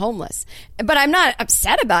with saying homeless? But I'm not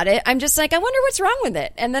upset about it. I'm just like, I wonder what's wrong with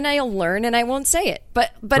it. And then I'll learn and I won't say it.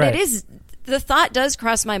 But right. It is, the thought does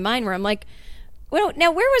cross my mind where I'm like, well,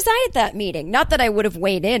 now where was I at that meeting? Not that I would have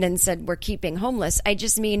weighed in and said we're keeping homeless. I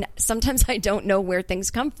just mean sometimes I don't know where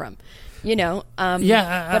things come from. you know.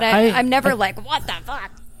 But I'm never like, what the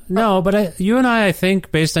fuck? No, but you and I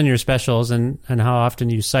think, based on your specials and how often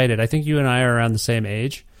you cite it, I think you and I are around the same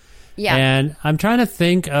age. Yeah. And I'm trying to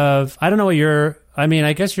think of, I don't know what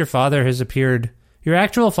I guess your father has appeared, your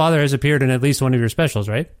actual father has appeared in at least one of your specials,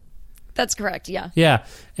 right? That's correct, yeah. Yeah.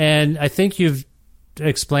 And I think you've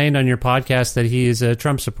explained on your podcast that he is a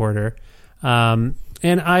Trump supporter. And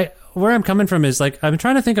where I'm coming from is, like, I'm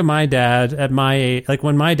trying to think of my dad at my age, like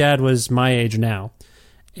when my dad was my age now.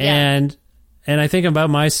 Yeah. And I think about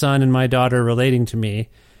my son and my daughter relating to me.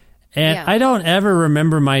 And I don't ever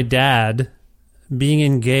remember my dad being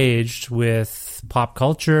engaged with pop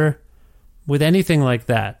culture, with anything like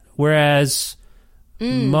that. Whereas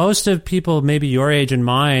most of people, maybe your age and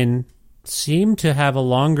mine, seem to have a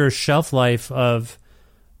longer shelf life of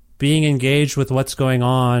being engaged with what's going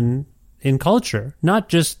on in culture, not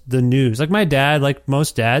just the news. Like my dad, like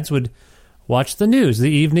most dads, would watch the news,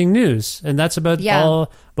 the evening news, and that's about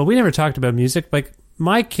all. But we never talked about music. Like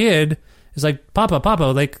my kid is like, Papa,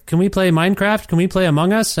 like, can we play Minecraft? Can we play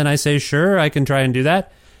Among Us? And I say, sure, I can try and do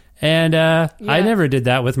that. And I never did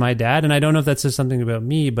that with my dad, and I don't know if that says something about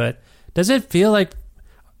me, but does it feel like,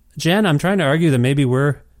 Jen, I'm trying to argue that maybe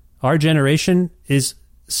our generation is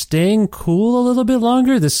staying cool a little bit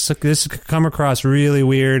longer? This could come across really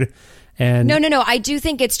weird. And No. I do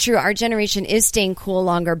think it's true. Our generation is staying cool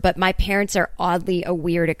longer, but my parents are oddly a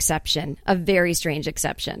weird exception, a very strange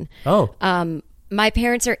exception. Oh. My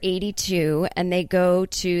parents are 82 and they go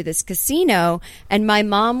to this casino, and my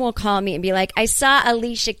mom will call me and be like, I saw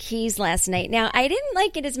Alicia Keys last night. Now, I didn't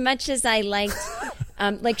like it as much as I liked.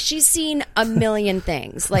 Like, she's seen a million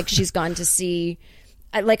things. Like, she's gone to see,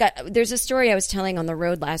 there's a story I was telling on the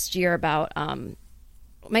road last year about,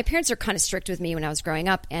 my parents are kind of strict with me when I was growing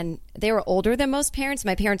up, and they were older than most parents.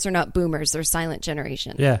 My parents are not boomers. They're silent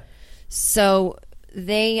generation. Yeah. So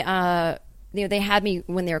they had me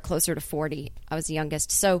when they were closer to 40. I was the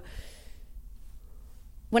youngest. So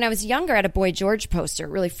when I was younger, I had a Boy George poster.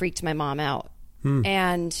 It really freaked my mom out.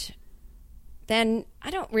 And then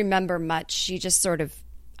I don't remember much. She just sort of,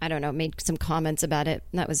 I don't know, made some comments about it.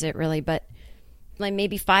 And that was it, really. But like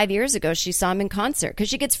maybe 5 years ago, she saw him in concert because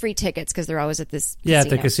she gets free tickets because they're always at this casino. At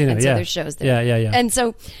the casino, and so there's shows there. Yeah.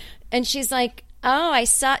 And she's like, oh, I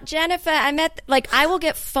saw Jennifer. I will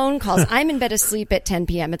get phone calls. I'm in bed asleep at 10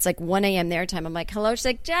 p.m. It's like 1 a.m. their time. I'm like, hello. She's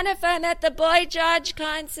like, Jennifer, I'm at the Boy George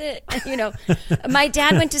concert. You know, my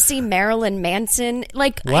dad went to see Marilyn Manson.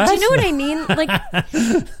 Like, what? Do you know what I mean?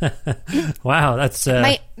 Like, wow, that's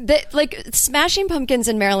Smashing Pumpkins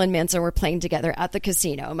and Marilyn Manson were playing together at the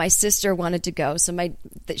casino. My sister wanted to go, so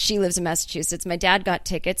she lives in Massachusetts. My dad got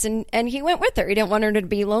tickets, and he went with her. He didn't want her to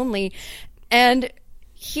be lonely, and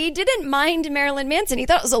he didn't mind Marilyn Manson. He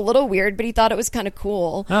thought it was a little weird, but he thought it was kind of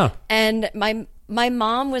cool. Oh. And my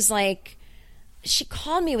mom was like, she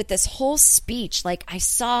called me with this whole speech. Like, I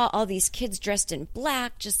saw all these kids dressed in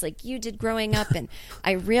black, just like you did growing up. And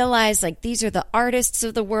I realized, like, these are the artists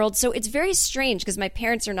of the world. So it's very strange because my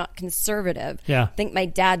parents are not conservative. Yeah. I think my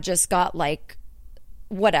dad just got, like,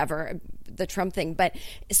 whatever, the Trump thing.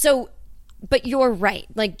 But you're right.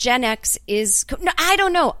 Like, Gen X is... No, I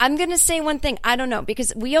don't know. I'm going to say one thing. I don't know.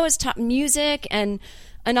 Because we always taught music and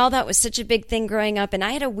all that was such a big thing growing up. And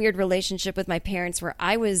I had a weird relationship with my parents where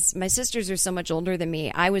my sisters are so much older than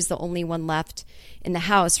me. I was the only one left in the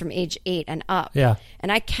house from age 8 and up. Yeah.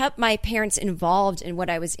 And I kept my parents involved in what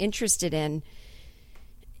I was interested in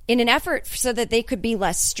an effort so that they could be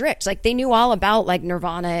less strict. Like, they knew all about, like,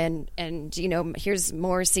 Nirvana and you know, here's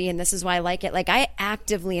Morrissey and this is why I like it. Like, I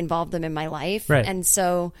actively involved them in my life. Right. And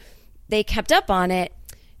so they kept up on it.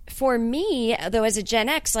 For me, though, as a Gen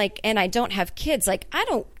X, like, and I don't have kids, like, I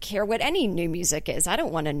don't care what any new music is. I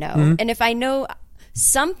don't want to know. Mm-hmm. And if I know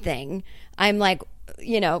something, I'm like,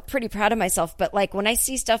 you know, pretty proud of myself. But like, when I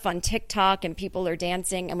see stuff on TikTok and people are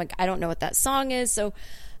dancing, I'm like, I don't know what that song is. So,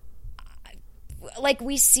 like,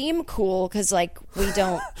 we seem cool because, like, we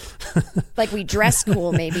don't, like, we dress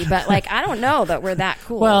cool maybe, but, like, I don't know that we're that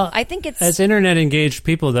cool. Well, I think it's... As internet engaged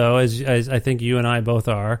people, though, as I think you and I both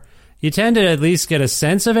are, you tend to at least get a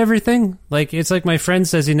sense of everything. Like, it's like my friend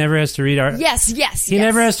says he never has to read He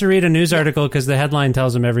never has to read a news article because the headline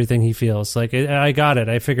tells him everything he feels. Like, I got it.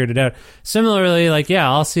 I figured it out. Similarly, like, yeah,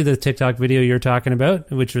 I'll see the TikTok video you're talking about,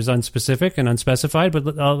 which was unspecific and unspecified,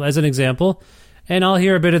 but as an example... And I'll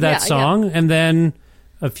hear a bit of that song, and then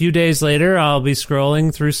a few days later, I'll be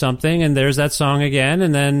scrolling through something, and there's that song again,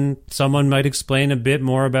 and then someone might explain a bit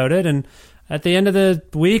more about it, and at the end of the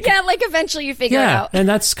week... Yeah, like, eventually you figure it out. And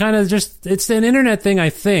that's kind of just... It's an internet thing, I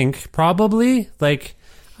think, probably. Like,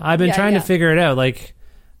 I've been trying to figure it out. Like,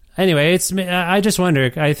 Anyway, I just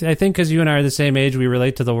wonder. I think because you and I are the same age, we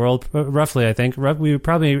relate to the world roughly. I think we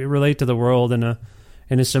probably relate to the world in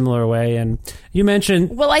a similar way. And you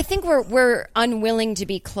mentioned, well, I think we're unwilling to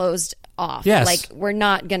be closed off. Yes. Like we're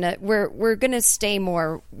not gonna we're gonna stay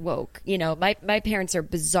more woke. You know, my parents are a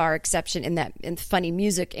bizarre exception in funny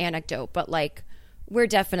music anecdote, but like we're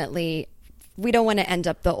definitely. We don't want to end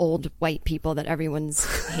up the old white people that everyone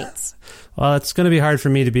hates. Well, it's going to be hard for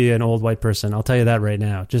me to be an old white person. I'll tell you that right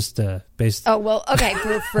now. Just based. Oh well, okay.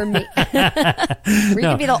 For me, you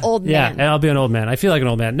can be the old man. Yeah, I'll be an old man. I feel like an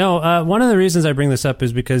old man. No, one of the reasons I bring this up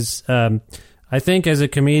is because I think as a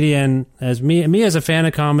comedian, as me as a fan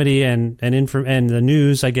of comedy and the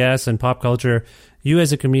news, I guess, and pop culture, you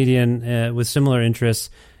as a comedian with similar interests,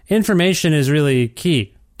 information is really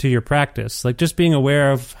key to your practice. Like just being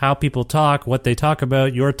aware of how people talk, what they talk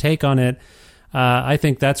about, your take on it. I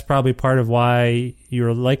think that's probably part of why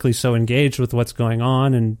you're likely so engaged with what's going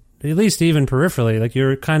on, and at least even peripherally, like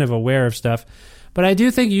you're kind of aware of stuff. But I do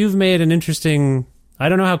think you've made an interesting, I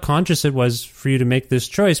don't know how conscious it was for you to make this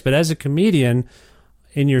choice, but as a comedian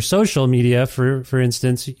in your social media, for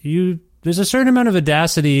instance, there's a certain amount of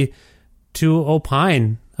audacity to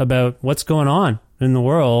opine about what's going on in the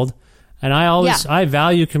world. And I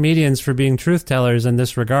value comedians for being truth tellers in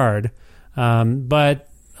this regard. But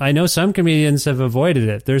I know some comedians have avoided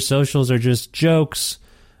it. Their socials are just jokes,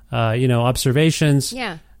 observations.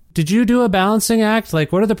 Yeah. Did you do a balancing act?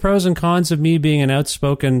 Like, what are the pros and cons of me being an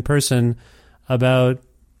outspoken person about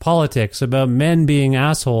politics, about men being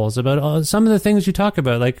assholes, about some of the things you talk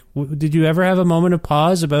about? Like, did you ever have a moment of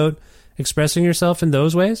pause about expressing yourself in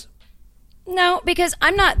those ways? No, because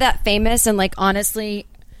I'm not that famous. And like, honestly,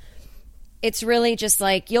 it's really just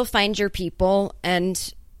like you'll find your people,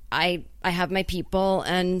 and I have my people,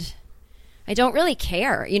 and I don't really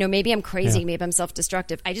care. You know, maybe I'm crazy, maybe I'm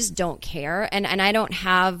self-destructive. I just don't care, and I don't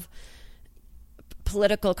have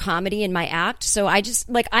political comedy in my act, so I just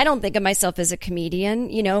like I don't think of myself as a comedian.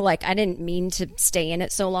 You know, like I didn't mean to stay in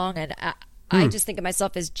it so long, and I just think of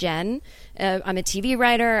myself as Jen. I'm a TV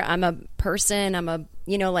writer. I'm a person.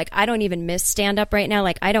 I don't even miss stand-up right now.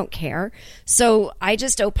 Like, I don't care. So I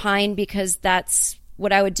just opine because that's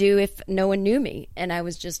what I would do if no one knew me and I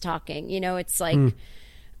was just talking. You know, it's like,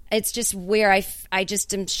 it's just where I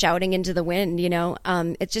just am shouting into the wind, you know.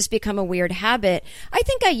 It's just become a weird habit. I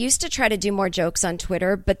think I used to try to do more jokes on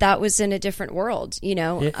Twitter, but that was in a different world, you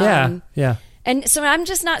know. Yeah. And so I'm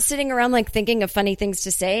just not sitting around like thinking of funny things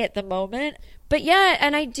to say at the moment. But yeah,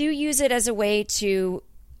 and I do use it as a way to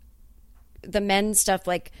the men stuff,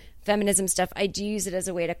 like feminism stuff. I do use it as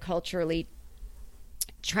a way to culturally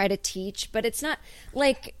try to teach, but it's not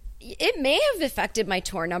like it may have affected my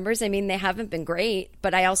tour numbers. I mean, they haven't been great,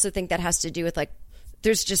 but I also think that has to do with like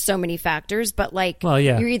there's just so many factors. But like,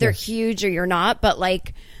 you're either huge or you're not. But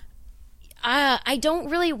like, I don't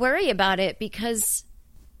really worry about it because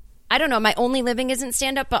I don't know, my only living isn't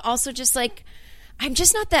stand-up, but also just like, I'm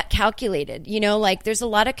just not that calculated, you know, like there's a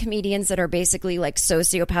lot of comedians that are basically like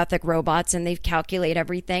sociopathic robots and they calculate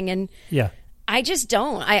everything. And I just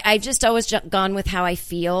don't, I just always gone with how I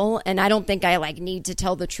feel. And I don't think I like need to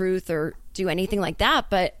tell the truth or do anything like that.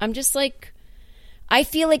 But I'm just like, I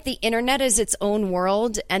feel like the internet is its own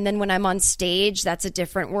world. And then when I'm on stage, that's a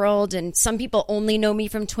different world. And some people only know me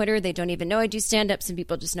from Twitter. They don't even know I do stand-up. Some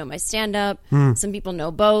people just know my stand-up. Some people know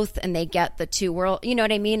both and they get the two world. You know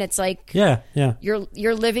what I mean? It's like,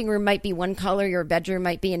 your living room might be one color, your bedroom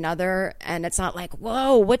might be another. And it's not like,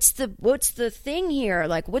 whoa, what's the thing here?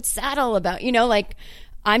 Like, what's that all about? You know, like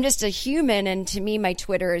I'm just a human. And to me, my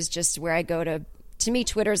Twitter is just where I go to me,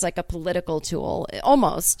 Twitter is like a political tool,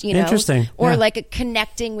 almost, you know, interesting, or like a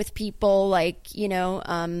connecting with people. Like, you know,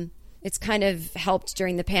 it's kind of helped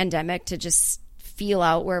during the pandemic to just feel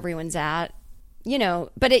out where everyone's at, you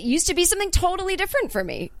know, but it used to be something totally different for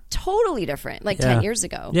me, totally different, like 10 years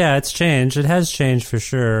ago. Yeah, it's changed. It has changed for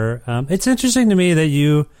sure. It's interesting to me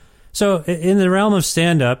that so in the realm of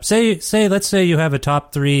stand-up, let's say you have a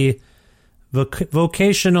top 3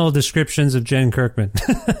 vocational descriptions of Jen Kirkman.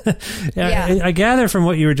 I gather from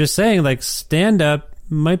what you were just saying, like stand-up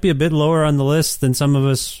might be a bit lower on the list than some of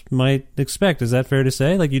us might expect. Is that fair to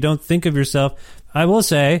say? Like you don't think of yourself. I will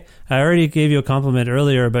say, I already gave you a compliment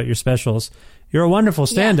earlier about your specials. You're a wonderful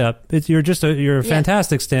stand-up. You're a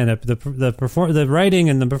fantastic stand-up. The writing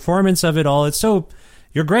and the performance of it all.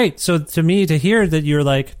 You're great. So to me, to hear that you're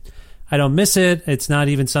like, I don't miss it. It's not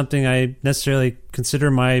even something I necessarily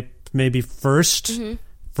consider my maybe first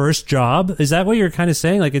first job? Is that what you're kind of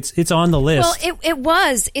saying? Like it's on the list?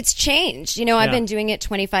 Well, it's changed. I've been doing it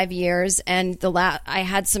 25 years, and I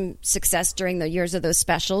had some success during the years of those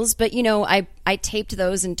specials, but I taped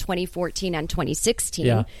those in 2014 and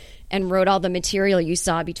 2016 and wrote all the material you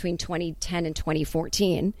saw between 2010 and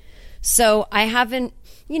 2014. So I haven't,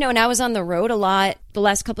 and I was on the road a lot the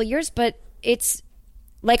last couple of years, but it's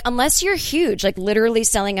like, unless you're huge, like literally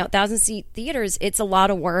selling out 1,000-seat theaters, it's a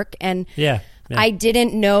lot of work. And I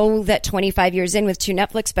didn't know that 25 years in with 2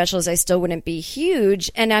 Netflix specials, I still wouldn't be huge.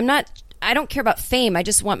 And I don't care about fame. I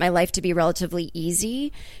just want my life to be relatively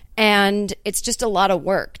easy. And it's just a lot of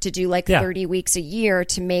work to do 30 weeks a year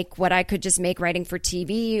to make what I could just make writing for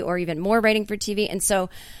TV, or even more writing for TV. And so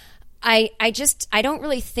I don't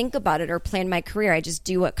really think about it or plan my career. I just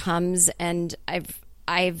do what comes. And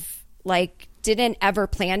I've didn't ever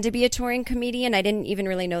plan to be a touring comedian. I didn't even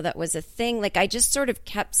really know that was a thing. I just sort of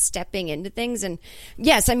kept stepping into things. And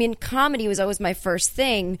yes, I mean, comedy was always my first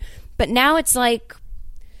thing, but now it's like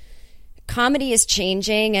comedy is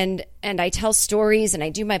changing, and I tell stories and I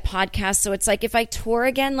do my podcast. So it's like, if I tour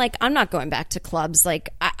again, I'm not going back to clubs.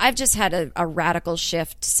 I've just had a radical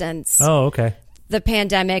shift since the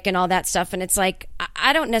pandemic and all that stuff. And it's like,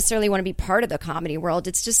 I don't necessarily want to be part of the comedy world.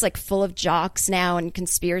 It's just full of jocks now and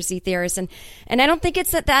conspiracy theorists. And I don't think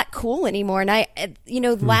it's that cool anymore.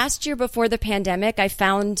 And last year before the pandemic, I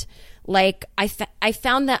found I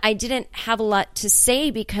found that I didn't have a lot to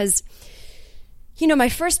say because, my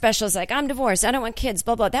first special is I'm divorced, I don't want kids,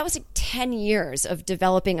 blah, blah. That was 10 years of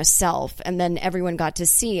developing a self. And then everyone got to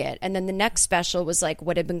see it. And then the next special was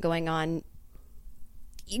what had been going on.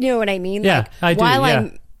 You know what I mean? Yeah, I do.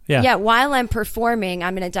 While I'm performing,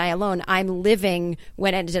 I'm going to die alone. I'm living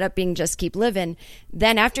what ended up being Just Keep Living.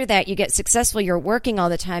 Then after that, you get successful. You're working all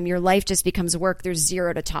the time. Your life just becomes work. There's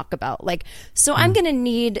zero to talk about. So I'm going to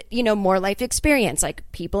need, more life experience.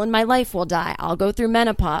 People in my life will die. I'll go through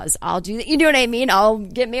menopause. I'll do, you know what I mean? I'll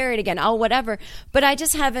get married again. I'll whatever. But I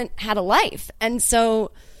just haven't had a life. And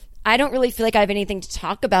so I don't really feel like I have anything to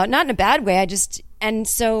talk about. Not in a bad way. And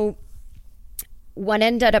so what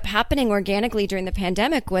ended up happening organically during the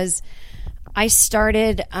pandemic was I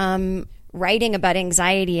started writing about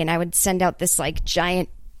anxiety, and I would send out this giant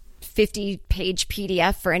 50-page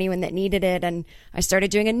PDF for anyone that needed it. And I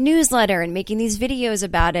started doing a newsletter and making these videos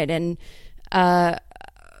about it. And I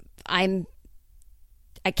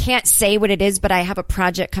can't say what it is, but I have a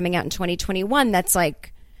project coming out in 2021 that's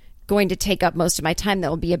going to take up most of my time. That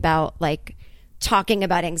will be about talking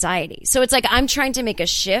about anxiety. So it's I'm trying to make a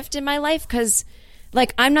shift in my life because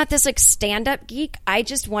I'm not this stand-up geek. I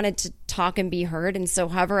just wanted to talk and be heard. And so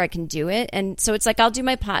however I can do it. And so it's I'll do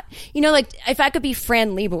my if I could be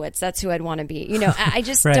Fran Lebowitz, that's who I'd want to be. I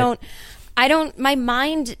just right. my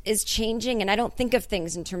mind is changing, and I don't think of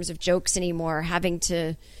things in terms of jokes anymore.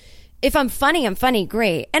 If I'm funny,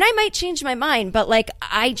 great. And I might change my mind, but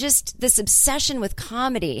this obsession with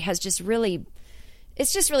comedy has just really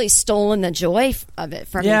stolen the joy of it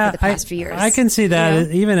from me for the past few years. I can see that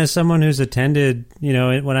even as someone who's attended,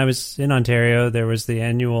 when I was in Ontario, there was the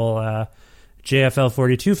annual JFL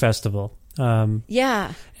 42 festival. And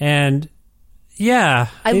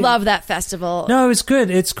I love that festival. No, it was good.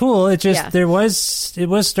 It's cool. It just, it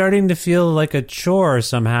was starting to feel like a chore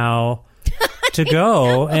somehow to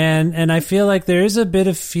go. And I feel like there is a bit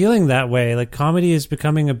of feeling that way. Comedy is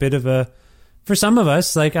becoming a bit of for some of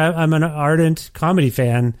us, I'm an ardent comedy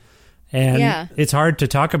fan, and it's hard to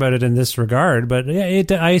talk about it in this regard. But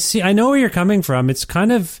I know where you're coming from. It's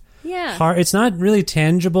kind of hard. It's not really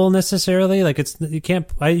tangible necessarily.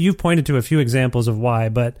 You've pointed to a few examples of why,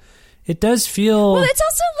 but it does feel. Well, it's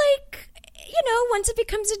also once it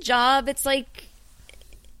becomes a job, it's and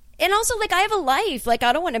also I have a life. I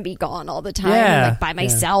don't want to be gone all the time, by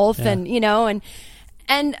myself, and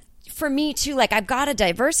and. For me too, I've got to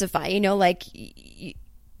diversify,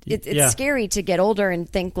 it's scary to get older and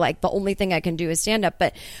think the only thing I can do is stand up.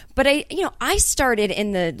 But I started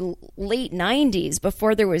in the late 90s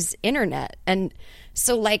before there was internet. And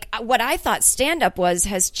so what I thought stand up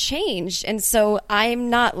has changed. And so I'm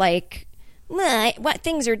not what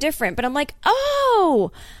things are different, but I'm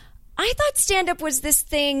oh, I thought stand up was this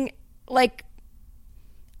thing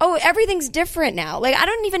oh, everything's different now. I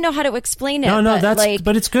don't even know how to explain it. No,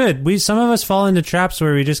 but it's good. Some of us fall into traps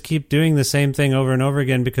where we just keep doing the same thing over and over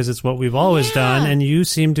again because it's what we've always done. And you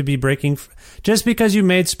seem to be breaking, just because you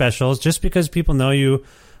made specials, just because people know you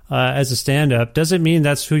as a stand-up, doesn't mean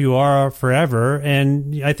that's who you are forever.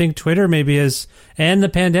 And I think Twitter maybe and the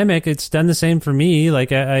pandemic, it's done the same for me.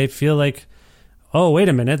 I feel oh, wait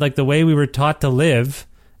a minute, the way we were taught to live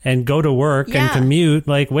and go to work and commute,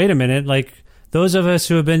 wait a minute, those of us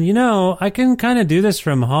who have been, I can kind of do this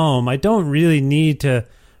from home. I don't really need to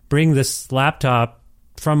bring this laptop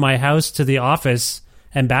from my house to the office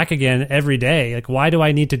and back again every day. Like, why do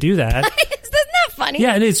I need to do that? Isn't that funny?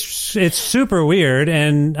 Yeah, and it's super weird.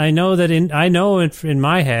 And I know that in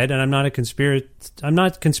my head, and I'm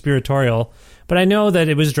not conspiratorial, but I know that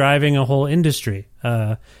it was driving a whole industry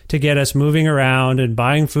to get us moving around and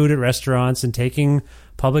buying food at restaurants and taking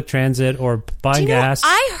public transit or buying gas.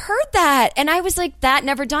 I heard that, and I was like, that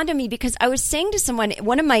never dawned on me, because I was saying to someone,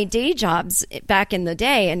 one of my day jobs back in the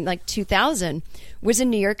day in like 2000 was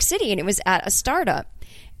in New York City, and it was at a startup.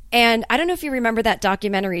 And I don't know if you remember that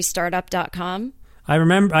documentary, Startup.com. I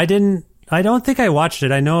remember. I don't think I watched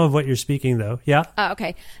it. I know of what you're speaking, though. Yeah. Oh,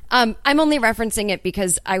 okay. I'm only referencing it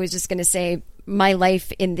because I was just going to say my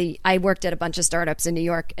life I worked at a bunch of startups in New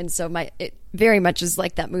York. And so it very much is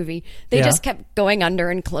like that movie. They just kept going under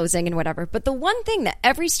and closing and whatever. But the one thing that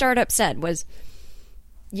every startup said was,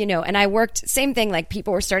 and I worked, same thing, like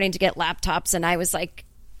people were starting to get laptops and I was like,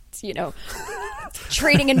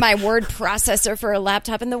 trading in my word processor for a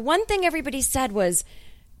laptop. And the one thing everybody said was,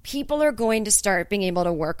 people are going to start being able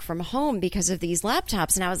to work from home because of these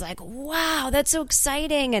laptops. And I was like, wow, that's so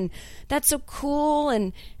exciting. And that's so cool.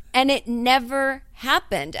 And it never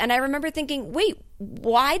happened. And I remember thinking, wait,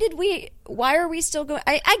 why are we still going?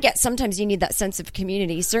 I get sometimes you need that sense of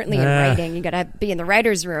community. Certainly in writing, you got to be in the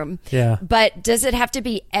writer's room. Yeah. But does it have to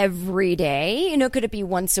be every day? Could it be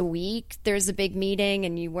once a week? There's a big meeting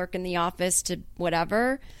and you work in the office to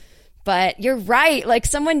whatever. But you're right. Like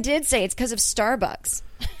someone did say it's because of Starbucks.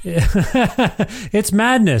 It's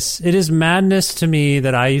madness. It is madness to me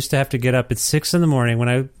that I used to have to get up at 6 a.m. when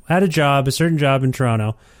I had a certain job in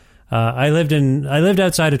Toronto. I lived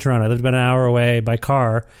outside of Toronto. I lived about an hour away by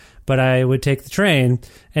car, but I would take the train,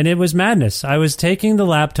 and it was madness. I was taking the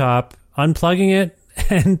laptop, unplugging it,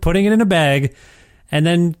 and putting it in a bag, and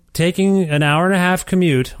then taking an hour and a half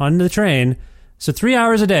commute on the train. So 3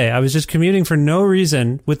 hours a day, I was just commuting for no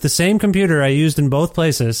reason with the same computer I used in both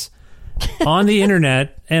places on the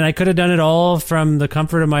internet, and I could have done it all from the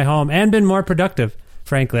comfort of my home and been more productive,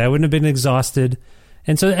 frankly. I wouldn't have been exhausted.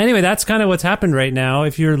 And so anyway, that's kind of what's happened right now.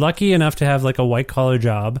 If you're lucky enough to have like a white collar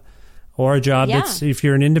job or a job that's, if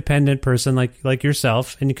you're an independent person like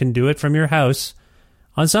yourself and you can do it from your house,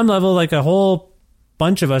 on some level, like a whole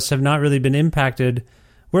bunch of us have not really been impacted.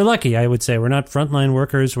 We're lucky, I would say. We're not frontline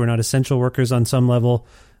workers. We're not essential workers on some level.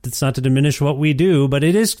 It's not to diminish what we do, but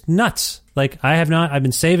it is nuts. Like I've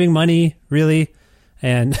been saving money really.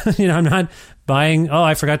 And, I'm not buying,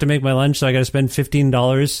 I forgot to make my lunch, so I got to spend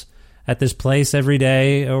 $15 at this place every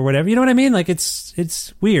day or whatever. You know what I mean? Like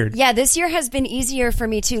it's weird. Yeah, this year has been easier for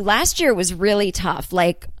me too. Last year was really tough.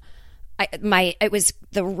 Like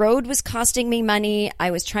the road was costing me money. I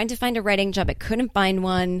was trying to find a writing job. I couldn't find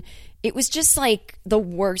one. It was just like the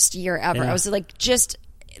worst year ever. Yeah. I was like just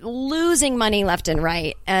losing money left and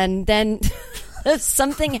right. And then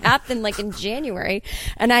something happened like in January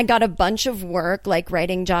and I got a bunch of work, like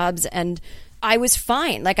writing jobs, and I was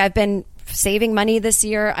fine. Like I've been saving money this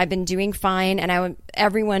year. I've been doing fine. And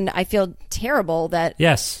I feel terrible that...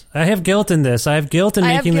 Yes, I have guilt in this. I have guilt in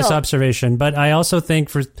making this observation. But I also think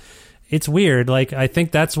it's weird. Like, I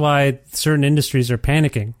think that's why certain industries are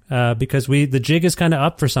panicking because the jig is kind of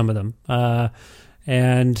up for some of them.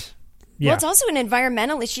 And... Yeah. Well, it's also an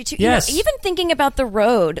environmental issue too. Yes. Even thinking about the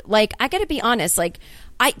road, like I got to be honest, like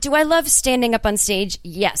do I love standing up on stage?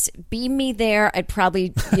 Yes. Beam me there. I'd probably,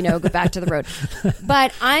 go back to the road,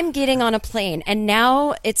 but I'm getting on a plane and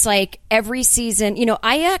now it's like every season,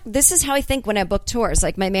 this is how I think when I book tours.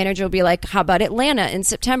 Like my manager will be like, how about Atlanta in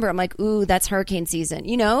September? I'm like, ooh, that's hurricane season,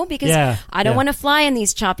 because I don't want to fly in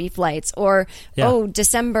these choppy flights or,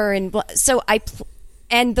 December.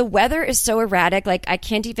 And the weather is so erratic, like I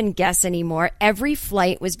can't even guess anymore. Every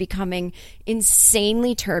flight was becoming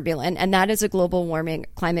insanely turbulent, and that is a global warming,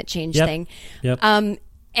 climate change thing. Yep.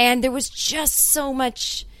 And there was just so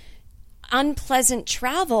much unpleasant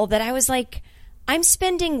travel that I was like, I'm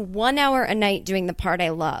spending 1 hour a night doing the part I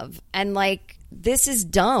love. And like, this is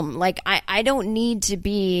dumb. Like, I don't need to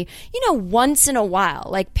be, once in a while,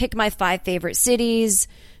 like pick my 5 favorite cities.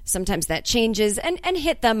 Sometimes that changes and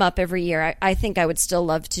hit them up every year. I think I would still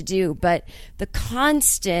love to do, but the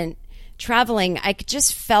constant traveling, I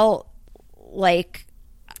just felt like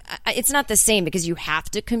it's not the same because you have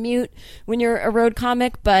to commute when you're a road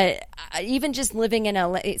comic, but even just living in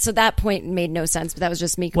LA, so that point made no sense, but that was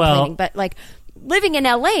just me complaining. But like living in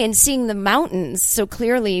LA and seeing the mountains so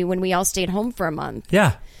clearly when we all stayed home for a month.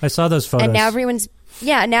 Yeah, I saw those photos. And now everyone's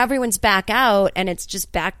Yeah, now everyone's back out, and it's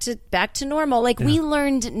just back to normal. Like, we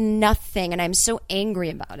learned nothing, and I'm so angry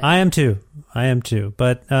about it. I am too.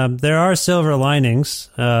 But there are silver linings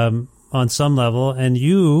on some level, and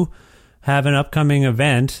you have an upcoming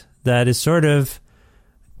event that is sort of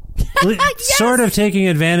sort of taking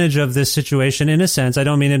advantage of this situation in a sense. I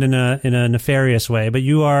don't mean it in a nefarious way, but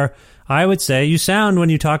you are. I would say you sound, when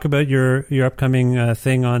you talk about your upcoming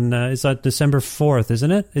thing on it's on December 4th,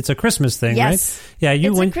 isn't it? It's a Christmas thing, right? Yeah,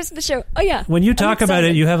 it's a Christmas show. Oh yeah. When you talk about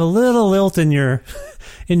it, you have a little lilt in your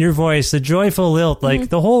voice, the joyful lilt, like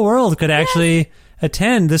the whole world could actually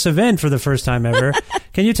attend this event for the first time ever.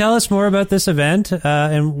 Can you tell us more about this event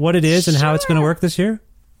and what it is and how it's going to work this year?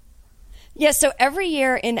 Yeah, so every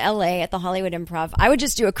year in LA at the Hollywood Improv, I would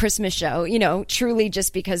just do a Christmas show, truly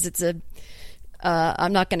just because it's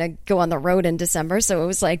I'm not going to go on the road in December, so it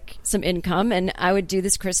was like some income, and I would do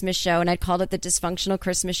this Christmas show, and I'd called it the Dysfunctional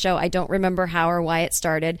Christmas Show. I don't remember how or why it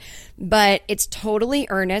started, but it's totally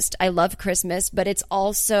earnest. I love Christmas, but it's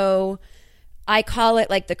also, I call it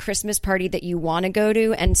like the Christmas party that you want to go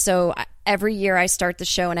to, and so every year I start the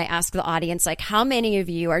show and I ask the audience, like, how many of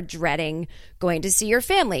you are dreading going to see your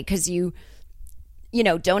family because you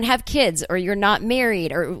don't have kids, or you're not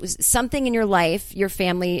married, or something in your life your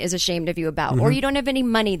family is ashamed of you about, or you don't have any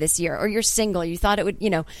money this year, or you're single, you thought it would,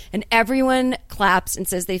 and everyone claps and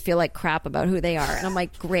says they feel like crap about who they are. And I'm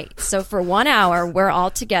like, great. So for 1 hour, we're all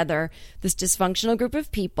together, this dysfunctional group of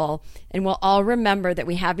people, and we'll all remember that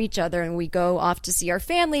we have each other, and we go off to see our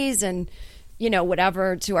families and,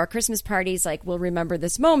 whatever, to our Christmas parties. Like, we'll remember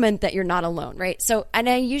this moment that you're not alone, right? So, and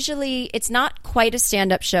it's not quite a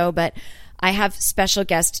stand-up show, but I have special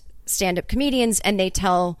guest stand-up comedians, and they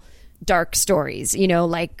tell dark stories.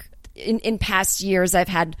 Like in past years, I've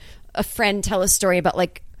had a friend tell a story about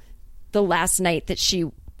like the last night that she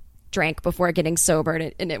drank before getting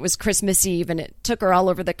sober, and it was Christmas Eve, and it took her all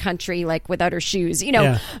over the country, like without her shoes,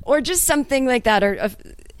 or just something like that.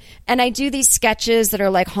 And I do these sketches that are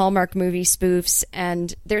like Hallmark movie spoofs,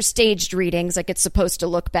 and they're staged readings. Like, it's supposed to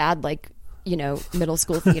look bad, like, middle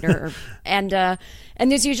school theater, and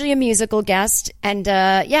there's usually a musical guest, and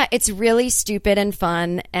it's really stupid and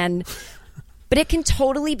fun, but it can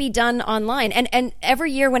totally be done online. And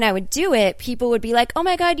every year when I would do it, people would be like, oh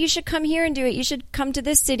my God, you should come here and do it. You should come to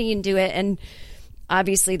this city and do it. And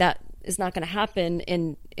obviously that is not going to happen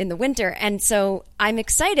in the winter. And so I'm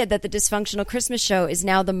excited that the Dysfunctional Christmas Show is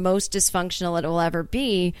now the most dysfunctional it will ever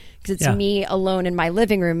be, because it's me alone in my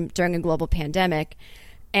living room during a global pandemic.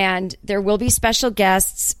 And there will be special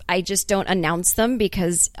guests. I just don't announce them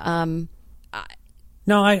because I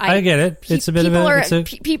get it. It's a bit of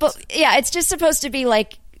people. Yeah, it's just supposed to be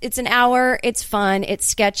like, it's an hour. It's fun. It's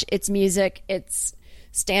sketch. It's music. It's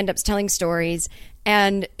stand-ups telling stories,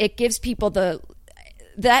 and it gives people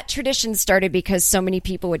that tradition started because so many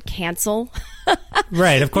people would cancel.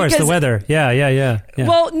 Right. Of course, the weather. Yeah.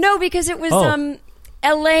 Well, no, because it was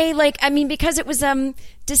LA, because it was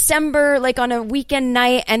December, like on a weekend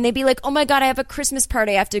night, and they'd be like, oh my God, I have a Christmas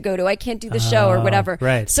party I have to go to. I can't do the show or whatever.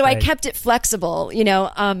 Right. So I kept it flexible,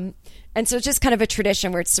 and so it's just kind of a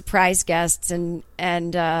tradition where it's surprise guests and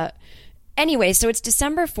anyway, so it's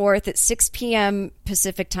December 4th at 6 p.m.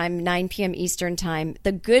 Pacific time, 9 p.m. Eastern time.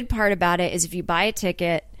 The good part about it is if you buy a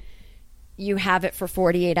ticket, you have it for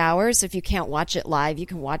 48 hours. So if you can't watch it live, you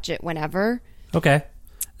can watch it whenever. Okay.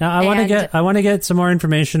 Now I want to get some more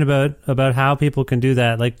information about how people can do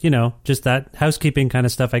that, like, just that housekeeping kind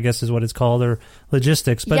of stuff, I guess is what it's called, or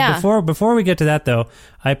logistics. But before we get to that, though,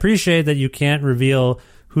 I appreciate that you can't reveal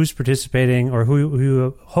who's participating or who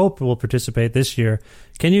you hope will participate this year.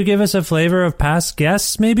 Can you give us a flavor of past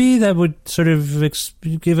guests, maybe, that would sort of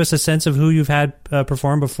give us a sense of who you've had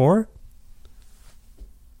perform before?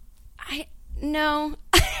 No,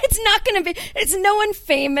 it's not going to be. It's no one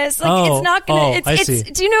famous. Like, it's not going to. It's.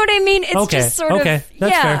 Do you know what I mean? It's just sort of. That's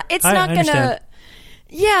fair. It's not going to.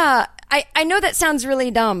 Yeah, I know that sounds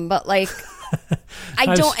really dumb, but like,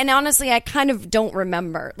 I don't. And honestly, I kind of don't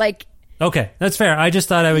remember. Like. Okay, that's fair. I just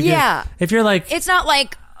thought I would. Yeah. If you're like, it's not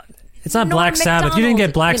like. It's not Black Sabbath. You didn't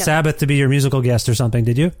get Black Sabbath to be your musical guest or something,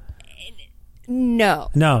 did you? No.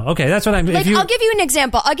 Okay, that's what I'm... I'll give you an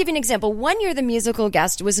example. 1 year, the musical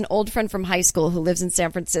guest was an old friend from high school who lives in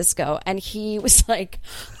San Francisco, and he was like...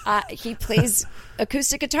 he plays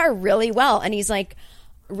acoustic guitar really well, and he's like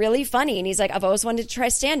really funny, and he's like, I've always wanted to try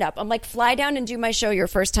stand-up. I'm like, fly down and do my show. Your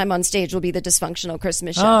first time on stage will be the Dysfunctional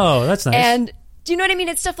Christmas Show. Oh, that's nice. And do you know what I mean?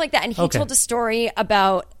 It's stuff like that. And he told a story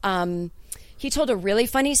about... he told a really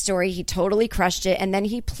funny story. He totally crushed it, and then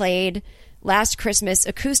he played... Last Christmas,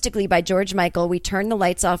 acoustically by George Michael. We turned the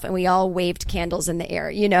lights off and we all waved candles in the air,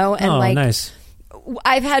 and nice.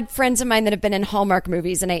 I've had friends of mine that have been in Hallmark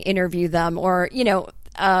movies, and I interview them, or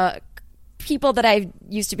people that I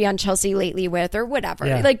used to be on Chelsea Lately with, or whatever.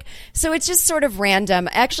 Yeah. Like, so it's just sort of random.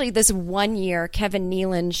 Actually, this one year, Kevin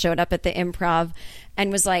Nealon showed up at the Improv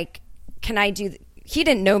and was like, "Can I do?" He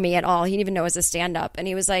didn't know me at all. He didn't even know I was a stand-up, and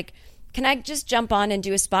he was like, "Can I just jump on and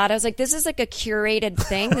do a spot?" I was like, "This is like a curated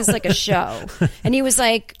thing. This is like a show." And he was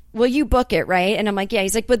like, "Well, you book it, right?" And I'm like, "Yeah."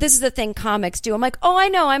 He's like, "But this is the thing comics do." I'm like, "Oh, I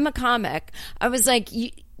know. I'm a comic." I was like,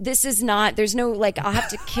 this is not, there's no, like, I'll have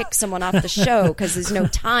to kick someone off the show because there's no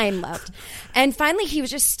time left. And finally, he was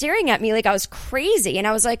just staring at me like I was crazy. And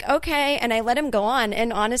I was like, okay. And I let him go on.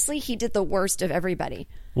 And honestly, he did the worst of everybody.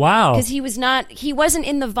 Wow. Because he wasn't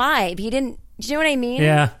in the vibe. He didn't, do you know what I mean?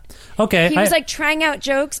 Yeah. Okay. He was like trying out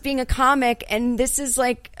jokes, being a comic. And this is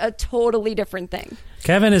like a totally different thing.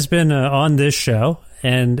 Kevin has been on this show,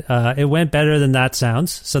 and it went better than that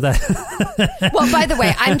sounds. So that. Well, by the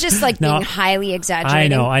way, I'm just like being highly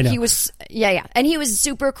exaggerating. I know. He was, yeah, and he was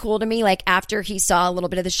super cool to me. Like after he saw a little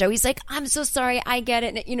bit of the show, he's like, "I'm so sorry, I get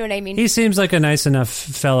it." You know what I mean? He seems like a nice enough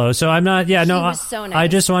fellow. So I'm not. Yeah, he no. Was so nice. I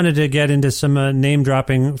just wanted to get into some name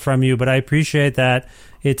dropping from you, but I appreciate that.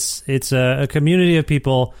 It's a community of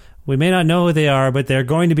people. We may not know who they are, but they're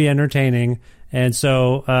going to be entertaining, and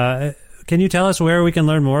so. Can you tell us where we can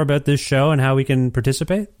learn more about this show and how we can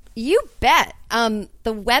participate? You bet. The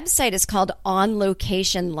website is called On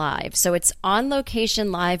Location Live. So it's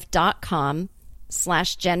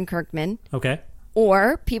onlocationlive.com/Jen Kirkman. Okay.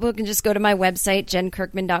 Or people can just go to my website,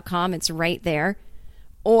 jenkirkman.com. It's right there.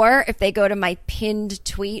 Or if they go to my pinned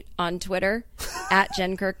tweet on Twitter, at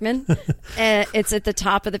Jen Kirkman, it's at the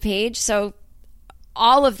top of the page. So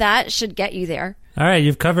all of that should get you there. All right,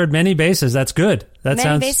 you've covered many bases. That's good. That many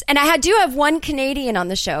sounds. Bases. And I do have one Canadian on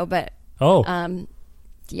the show, but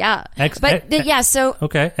yeah, So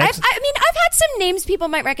okay. I've had some names people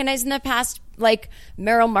might recognize in the past, like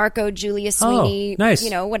Meryl Marco, Julia Sweeney, nice.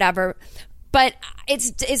 Whatever. But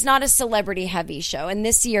it's not a celebrity heavy show, and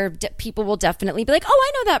this year people will definitely be like, "Oh,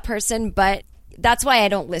 I know that person," but. That's why I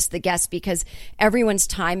don't list the guests, because everyone's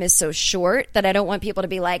time is so short that I don't want people to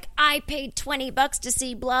be like, I paid $20 to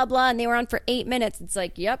see blah, blah, and they were on for 8 minutes. It's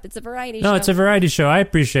like, yep, it's a variety show. No, it's a variety show. I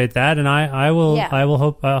appreciate that. And I will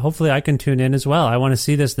hope, hopefully I can tune in as well. I want to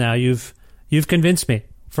see this now. You've convinced me.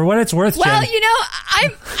 For what it's worth, well,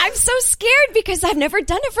 Jen. I'm so scared because I've never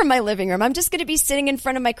done it from my living room. I'm just going to be sitting in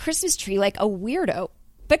front of my Christmas tree like a weirdo,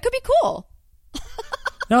 but could be cool.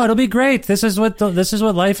 No, it'll be great. This is what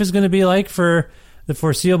life is going to be like for the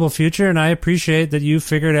foreseeable future, and I appreciate that you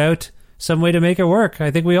figured out some way to make it work.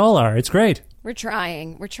 I think we all are. It's great. We're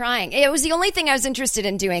trying. It was the only thing I was interested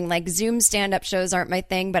in doing. Like Zoom stand-up shows aren't my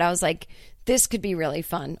thing, but I was like, this could be really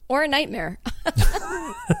fun or a nightmare.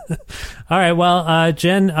 All right. Well,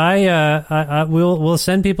 Jen, we'll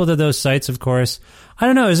send people to those sites, of course. I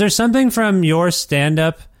don't know. Is there something from your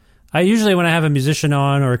stand-up? I usually, when I have a musician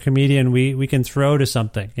on or a comedian, we can throw to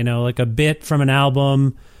something, like a bit from an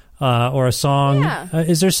album or a song. Yeah.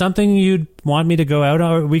 Is there something you'd want me to go out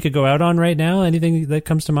on, or we could go out on right now? Anything that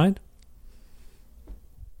comes to mind?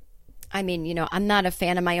 I mean, I'm not a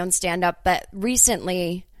fan of my own stand-up, but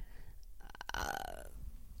recently...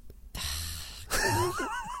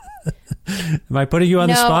 Am I putting you on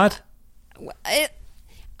the spot?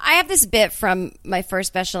 I have this bit from my first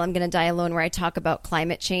special, I'm Gonna Die Alone, where I talk about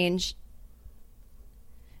climate change.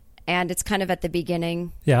 And it's kind of at the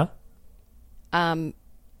beginning. Yeah. So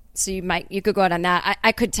you could go out on that.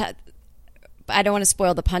 I could I don't want to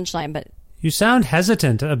spoil the punchline, but... You sound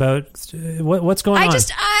hesitant about what's going on.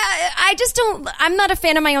 I just don't... I'm not a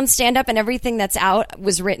fan of my own stand-up, and everything that's out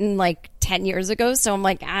was written like 10 years ago. So I'm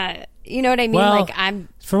like, you know what I mean? Well,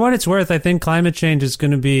 for what it's worth, I think climate change is going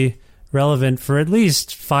to be relevant for at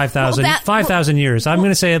least 5,000 years. I'm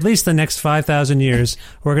going to say at least the next 5,000 years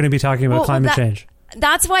we're going to be talking about climate change.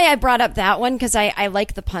 That's why I brought up that one, because I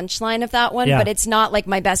like the punchline of that one, but it's not like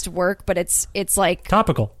my best work, but it's like...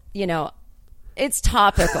 Topical. It's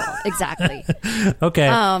topical. Exactly. Okay.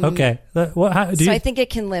 Okay. I think it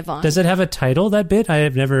can live on. Does it have a title, that bit?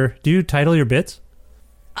 Do you title your bits?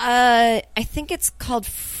 I think it's called...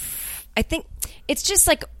 I think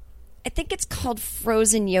it's called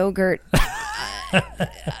Frozen Yogurt. But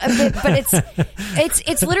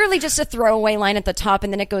it's literally just a throwaway line at the top,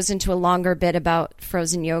 and then it goes into a longer bit about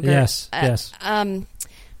frozen yogurt. Yes.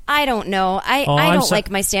 I I don't know. I don't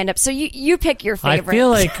like my stand-up. So you pick your favorite. I feel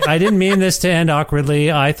like I didn't mean this to end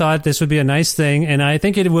awkwardly. I thought this would be a nice thing, and I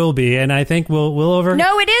think it will be. And I think we'll over.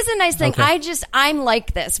 No, it is a nice thing. Okay. I'm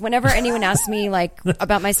like this. Whenever anyone asks me like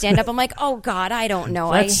about my stand-up, I'm like, oh God, I don't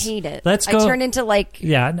know. I hate it. Let's go. I turn into like.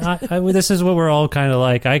 Yeah, this is what we're all kind of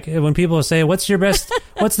like. When people say, what's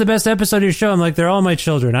the best episode of your show? I'm like, they're all my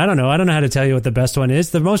children. I don't know. I don't know how to tell you what the best one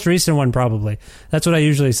is. The most recent one, probably. That's what I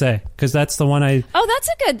usually say, because that's the one I. Oh,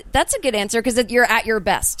 that's a good answer, because you're at your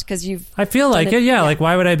best, because I feel like it. Yeah, like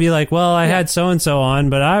why would I be like, well, I had so and so on,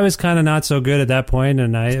 but I was kind of not so good at that point,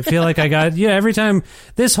 and I feel like I got every time.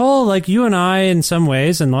 This whole like you and I in some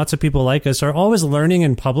ways, and lots of people like us, are always learning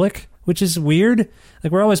in public, which is weird.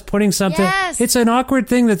 Like we're always putting something. Yes. It's an awkward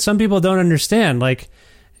thing that some people don't understand. Like.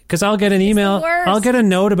 Because I'll get an email, I'll get a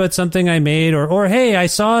note about something I made, or hey, I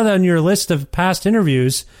saw on your list of past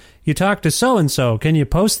interviews, you talked to so-and-so. Can you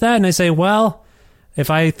post that? And I say, well, if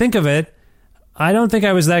I think of it, I don't think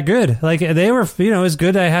I was that good. Like, they were, it was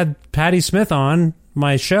good I had Patti Smith on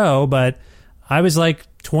my show, but I was like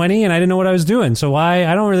 20 and I didn't know what I was doing. So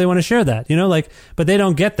I don't really want to share that, but they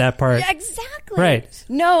don't get that part. Yeah, exactly. Right.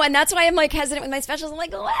 No, and that's why I'm like hesitant with my specials. I'm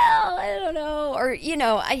like, well, I don't know. Or,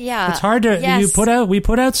 yeah. It's hard to, we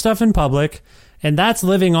put out stuff in public, and that's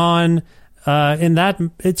living on,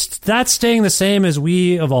 that's staying the same as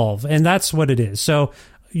we evolve. And that's what it is. So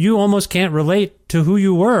you almost can't relate to who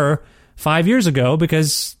you were 5 years ago,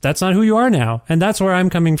 because that's not who you are now. And that's where I'm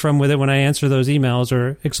coming from with it when I answer those emails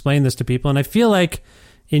or explain this to people. And I feel like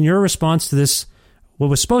in your response to this, what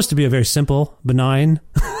was supposed to be a very simple, benign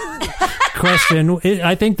question,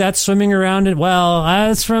 I think that's swimming around it. Well,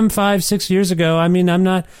 that's from 5-6 years ago. I mean, I'm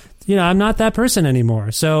not that person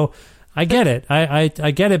anymore. So I get it. I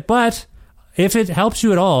get it. But if it helps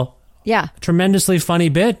you at all, yeah, tremendously funny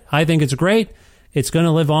bit. I think it's great. It's going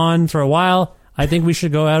to live on for a while. I think we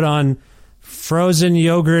should go out on frozen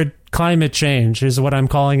yogurt climate change is what I'm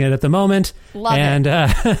calling it at the moment. Love it. And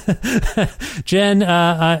Jen,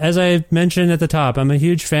 as I mentioned at the top, I'm a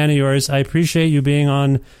huge fan of yours. I appreciate you being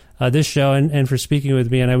on this show and for speaking with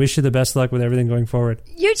me, and I wish you the best luck with everything going forward.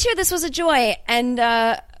 You too. This was a joy, and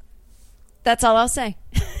that's all I'll say.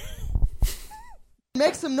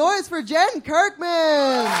 Make some noise for Jen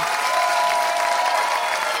Kirkman.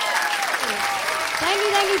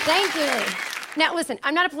 Thank you. Now, listen,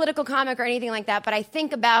 I'm not a political comic or anything like that, but I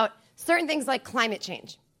think about certain things like climate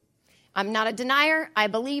change. I'm not a denier. I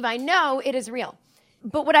believe, I know it is real.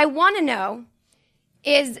 But what I want to know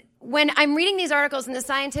is when I'm reading these articles and the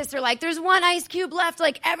scientists are like, there's one ice cube left,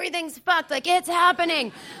 like everything's fucked, like it's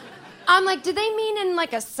happening. I'm like, do they mean in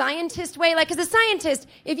like a scientist way? Like, as a scientist,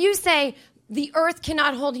 if you say the earth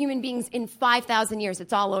cannot hold human beings in 5,000 years,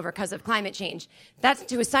 it's all over because of climate change. That's,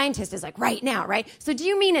 to a scientist, is like right now, right? So do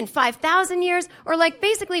you mean in 5,000 years? Or like,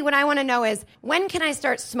 basically what I want to know is, when can I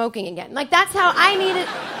start smoking again? Like, that's how I need it.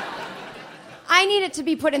 I need it to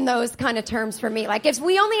be put in those kind of terms for me. Like, if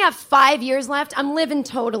we only have 5 years left, I'm living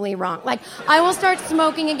totally wrong. Like, I will start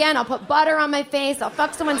smoking again. I'll put butter on my face. I'll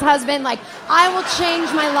fuck someone's husband. Like, I will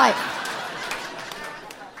change my life.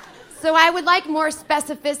 So I would like more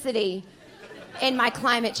specificity in my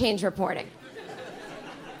climate change reporting.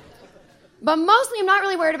 But mostly I'm not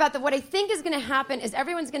really worried about that. What I think is going to happen is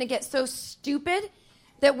everyone's going to get so stupid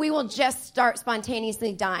that we will just start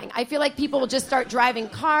spontaneously dying. I feel like people will just start driving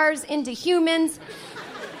cars into humans,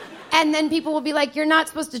 and then people will be like, you're not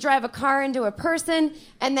supposed to drive a car into a person,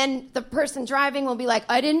 and then the person driving will be like,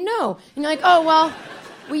 I didn't know. And you're like, oh, well,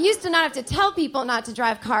 we used to not have to tell people not to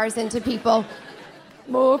drive cars into people.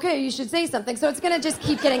 Well, okay, you should say something. So it's going to just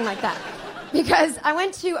keep getting like that. Because I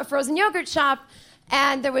went to a frozen yogurt shop,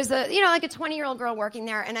 and there was a 20-year-old girl working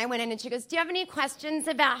there, and I went in and she goes, do you have any questions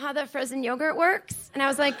about how the frozen yogurt works? And I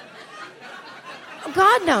was like, oh,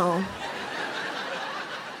 God, no.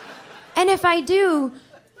 And if I do,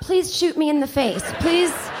 please shoot me in the face.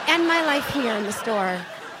 Please end my life here in the store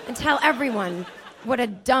and tell everyone what a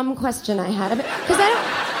dumb question I had. Because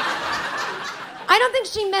I don't think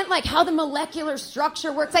she meant like how the molecular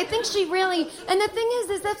structure works. I think she really, and the thing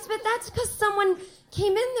is that's because someone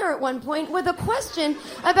came in there at one point with a question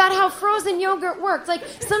about how frozen yogurt worked. Like,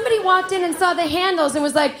 somebody walked in and saw the handles and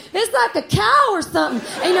was like, it's like a cow or something.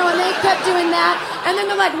 And, and they kept doing that. And then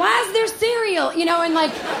they're like, why is there cereal? And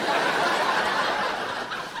like...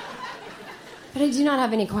 But I do not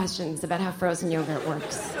have any questions about how frozen yogurt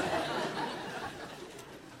works.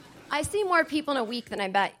 I see more people in a week than I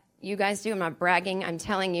bet you guys do. I'm not bragging. I'm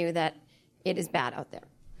telling you that it is bad out there.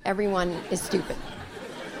 Everyone is stupid.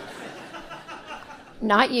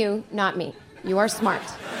 Not you, not me. You are smart.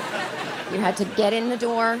 You had to get in the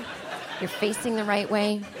door. You're facing the right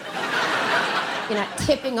way. You're not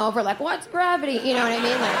tipping over like, what's gravity? You know what I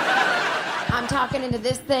mean? Like, I'm talking into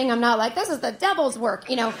this thing. I'm not like, this is the devil's work,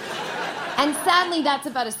 you know? And sadly, that's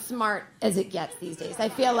about as smart as it gets these days. I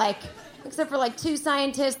feel like, except for like 2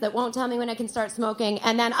 scientists that won't tell me when I can start smoking,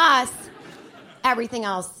 and then us, everything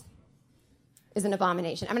else is an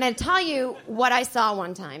abomination. I'm going to tell you what I saw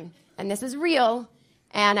one time, and this is real,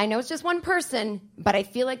 and I know it's just one person, but I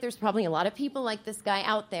feel like there's probably a lot of people like this guy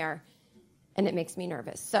out there, and it makes me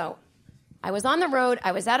nervous. So I was on the road,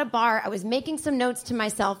 I was at a bar, I was making some notes to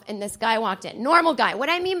myself, and this guy walked in. Normal guy. What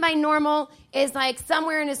I mean by normal is like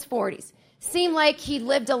somewhere in his 40s. Seemed like he'd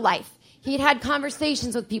lived a life. He'd had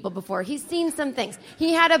conversations with people before. He's seen some things.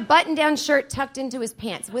 He had a button-down shirt tucked into his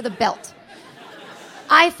pants with a belt.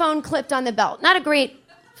 iPhone clipped on the belt. Not a great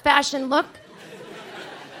fashion look,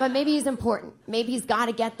 but maybe he's important. Maybe he's got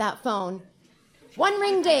to get that phone. One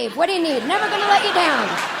ring, Dave. What do you need? Never going to let you down.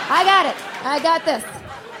 I got it. I got this.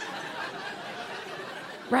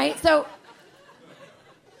 Right? So,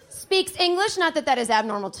 speaks English. Not that that is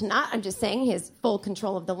abnormal to not. I'm just saying he has full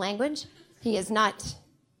control of the language. He is not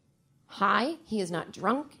high. He is not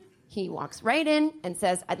drunk. He walks right in and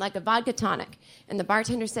says, I'd like a vodka tonic. And the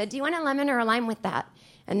bartender said, do you want a lemon or a lime with that?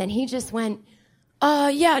 And then he just went,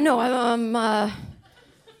 yeah, no, I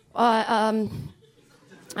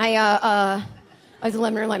was a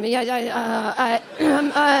lemon or lime.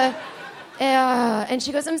 Yeah, and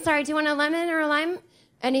she goes, I'm sorry, do you want a lemon or a lime?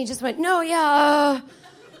 And he just went, no, yeah,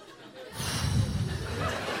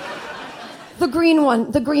 the green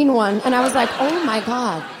one. And I was like, oh my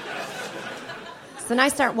God. So then I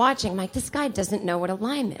start watching. I'm like, this guy doesn't know what a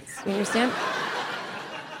lime is. You understand?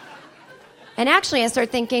 And actually I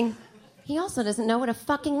start thinking, he also doesn't know what a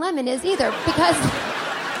fucking lemon is either, because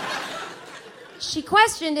she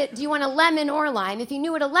questioned it, do you want a lemon or a lime? If he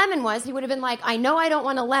knew what a lemon was, he would have been like, I know I don't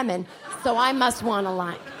want a lemon, so I must want a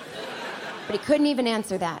lime. But he couldn't even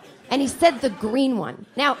answer that. And he said the green one.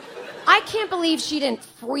 Now, I can't believe she didn't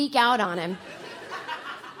freak out on him.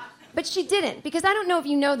 But she didn't, because I don't know if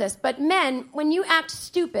you know this, but men, when you act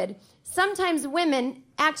stupid, sometimes women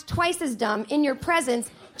act twice as dumb in your presence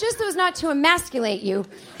just so as not to emasculate you,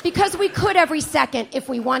 because we could every second if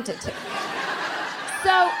we wanted to.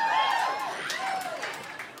 So,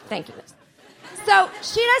 thank you. So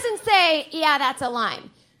she doesn't say, yeah, that's a lime.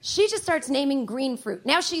 She just starts naming green fruit.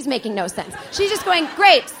 Now she's making no sense. She's just going,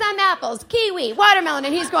 grapes, some apples, kiwi, watermelon,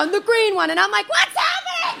 and he's going, the green one. And I'm like, what's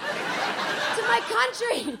happening to my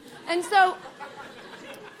country? And so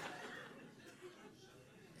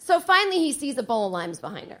finally he sees a bowl of limes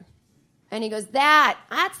behind her. And he goes,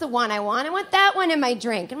 that's the one I want. I want that one in my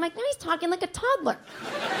drink. And I'm like, no, he's talking like a toddler.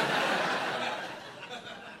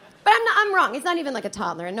 But I'm wrong. It's not even like a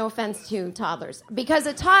toddler, and no offense to toddlers. Because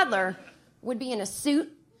a toddler would be in a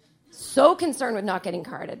suit, so concerned with not getting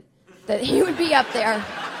carded, that he would be up there.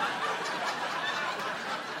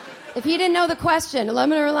 If he didn't know the question, a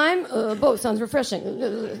lemon or a lime? Both sounds refreshing. You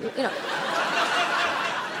know.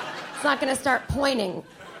 It's not going to start pointing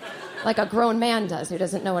like a grown man does who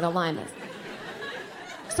doesn't know what a lime is.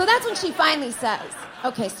 So that's when she finally says,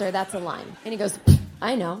 okay, sir, that's a lime. And he goes,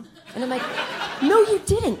 I know. And I'm like, no, you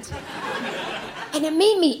didn't. And it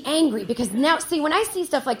made me angry, because now, see, when I see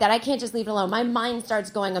stuff like that, I can't just leave it alone. My mind starts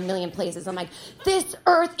going a million places. I'm like, this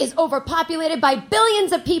earth is overpopulated by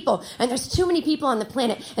billions of people, and there's too many people on the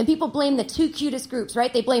planet, and people blame the 2 cutest groups,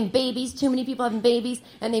 right? They blame babies, too many people having babies,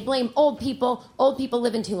 and they blame old people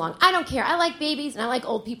living too long. I don't care. I like babies, and I like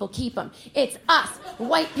old people, keep them. It's us,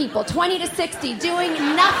 white people, 20 to 60, doing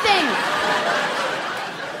nothing.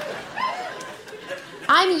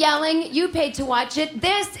 I'm yelling, you paid to watch it.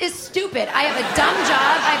 This is stupid. I have a dumb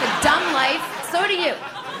job, I have a dumb life, so do you.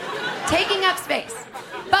 Taking up space.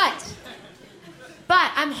 But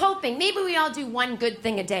I'm hoping, maybe we all do one good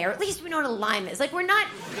thing a day, or at least we know what a lime is. Like, we're not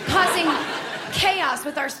causing chaos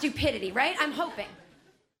with our stupidity, right? I'm hoping.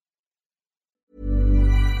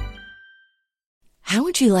 How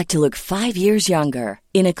would you like to look 5 years younger?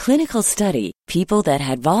 In a clinical study, people that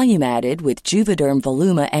had volume added with Juvederm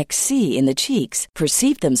Voluma XC in the cheeks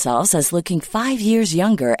perceived themselves as looking 5 years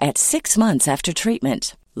younger at 6 months after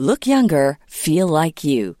treatment. Look younger, feel like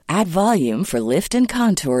you. Add volume for lift and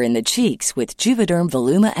contour in the cheeks with Juvederm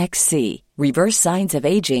Voluma XC. Reverse signs of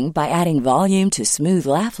aging by adding volume to smooth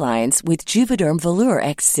laugh lines with Juvederm Volure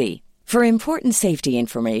XC. For important safety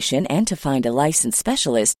information and to find a licensed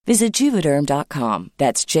specialist, visit Juvederm.com.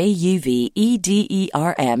 That's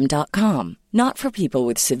JUVEDERM.com. Not for people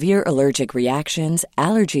with severe allergic reactions,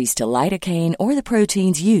 allergies to lidocaine, or the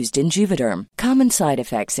proteins used in Juvederm. Common side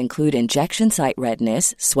effects include injection site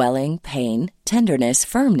redness, swelling, pain, tenderness,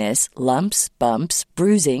 firmness, lumps, bumps,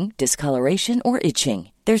 bruising, discoloration, or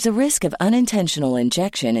itching. There's a risk of unintentional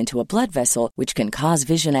injection into a blood vessel, which can cause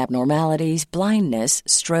vision abnormalities, blindness,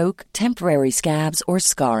 stroke, temporary scabs, or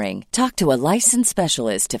scarring. Talk to a licensed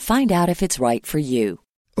specialist to find out if it's right for you.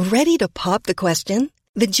 Ready to pop the question?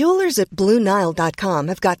 The jewelers at BlueNile.com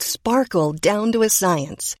have got sparkle down to a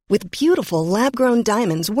science with beautiful lab-grown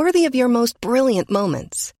diamonds worthy of your most brilliant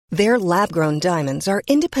moments. Their lab-grown diamonds are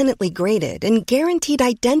independently graded and guaranteed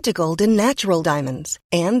identical to natural diamonds,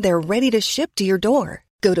 and they're ready to ship to your door.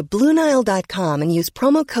 Go to BlueNile.com and use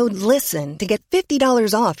promo code LISTEN to get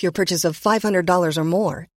 $50 off your purchase of $500 or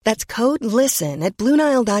more. That's code LISTEN at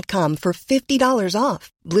BlueNile.com for $50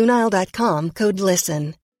 off. BlueNile.com, code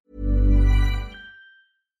LISTEN.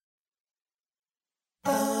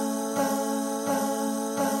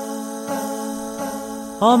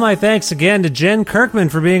 All my thanks again to Jen Kirkman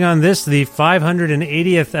for being on this, the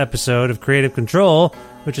 580th episode of Creative Control,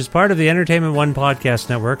 which is part of the Entertainment One podcast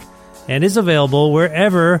network and is available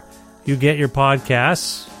wherever you get your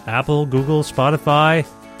podcasts, Apple, Google, Spotify,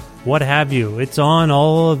 what have you. It's on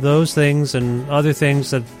all of those things and other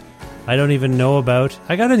things that I don't even know about.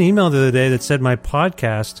 I got an email the other day that said my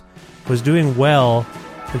podcast was doing well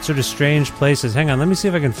in sort of strange places. Hang on, let me see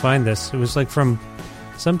if I can find this. It was like from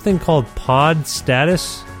something called Pod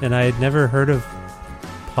Status, and I had never heard of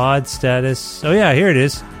Pod Status. Oh yeah, here it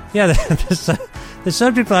is. Yeah, the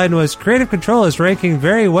subject line was, Creative Control is ranking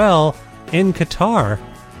very well in Qatar.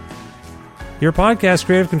 Your podcast,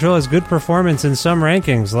 Creative Control, has good performance in some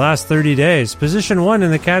rankings the last 30 days. Position 1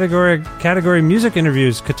 in the category music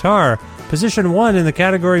interviews, Qatar. Position 1 in the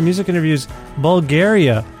category music interviews,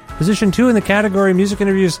 Bulgaria. Position 2 in the category music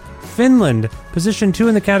interviews, Finland. Position 2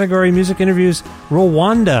 in the category music interviews,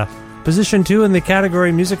 Rwanda. Position 2 in the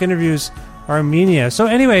category music interviews, Armenia. So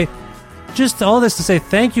anyway, just all this to say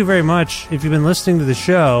thank you very much if you've been listening to the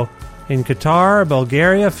show in Qatar,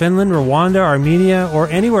 Bulgaria, Finland, Rwanda, Armenia, or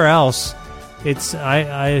anywhere else.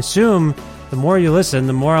 I assume the more you listen,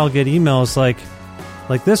 the more I'll get emails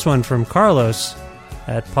like this one from Carlos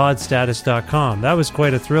at podstatus.com. That was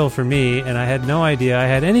quite a thrill for me, and I had no idea I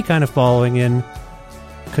had any kind of following in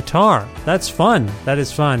Qatar. That's fun. That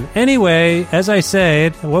is fun. Anyway, as I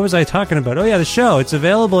said, what was I talking about? Oh yeah, the show. It's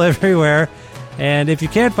available everywhere. And if you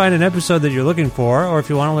can't find an episode that you're looking for, or if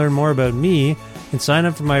you want to learn more about me, and sign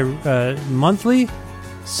up for my monthly.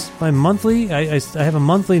 I have a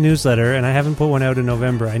monthly newsletter, and I haven't put one out in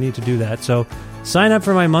November. I need to do that. So sign up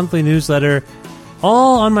for my monthly newsletter.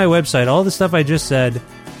 All on my website. All the stuff I just said,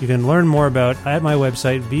 you can learn more about at my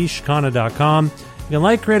website, vishkhanna.com. You can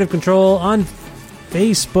like Creative Control on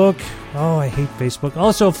Facebook. Oh, I hate Facebook.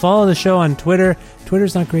 Also, follow the show on Twitter.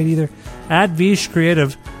 Twitter's not great either. At Vish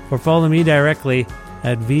Creative, or follow me directly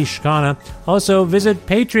at Vishkhanna. Also, visit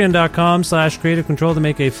patreon.com/Creative Control to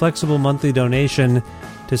make a flexible monthly donation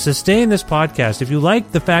to sustain this podcast. If you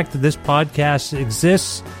like the fact that this podcast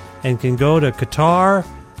exists and can go to Qatar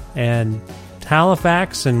and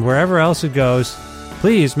Halifax and wherever else it goes,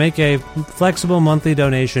 please make a flexible monthly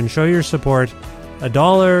donation. Show your support.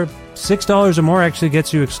 $1, $6 or more actually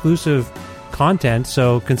gets you exclusive content,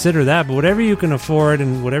 so consider that. But whatever you can afford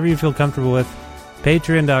and whatever you feel comfortable with,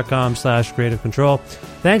 patreon.com/Creative Control.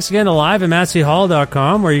 Thanks again to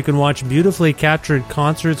live@MasseyHall.com, where you can watch beautifully captured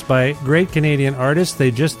concerts by great Canadian artists.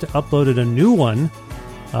 They just uploaded a new one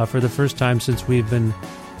for the first time since we've been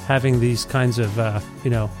having these kinds of,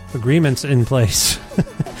 agreements in place.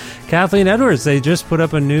 Kathleen Edwards, they just put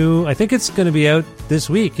up a new, I think it's going to be out this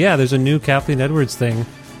week. Yeah, there's a new Kathleen Edwards thing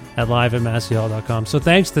at live@MasseyHall.com. So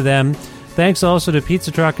thanks to them. Thanks also to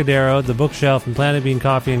Pizza Trocadero, The Bookshelf, and Planet Bean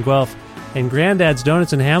Coffee in Guelph, and Granddad's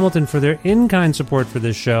Donuts in Hamilton for their in-kind support for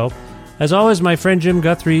this show. As always, my friend Jim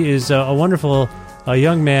Guthrie is a wonderful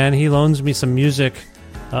young man. He loans me some music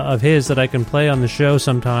of his that I can play on the show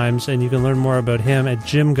sometimes, and you can learn more about him at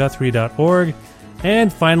jimguthrie.org.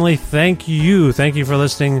 And finally, thank you. Thank you for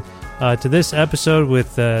listening to this episode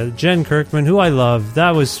with Jen Kirkman, who I love.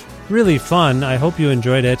 That was really fun. I hope you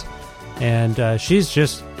enjoyed it. And she's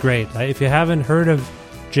just great. If you haven't heard of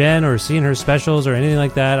Jen or seen her specials or anything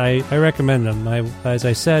like that, I recommend them. As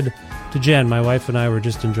I said to Jen, my wife and I were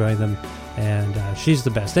just enjoying them, and she's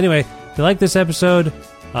the best. Anyway, if you like this episode,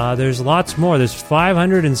 there's lots more. There's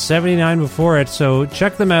 579 before it, so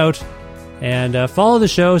check them out. And follow the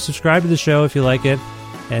show, subscribe to the show if you like it,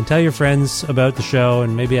 and tell your friends about the show,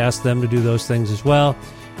 and maybe ask them to do those things as well.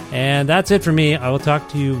 And that's it for me. I will talk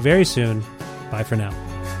to you very soon. Bye for now.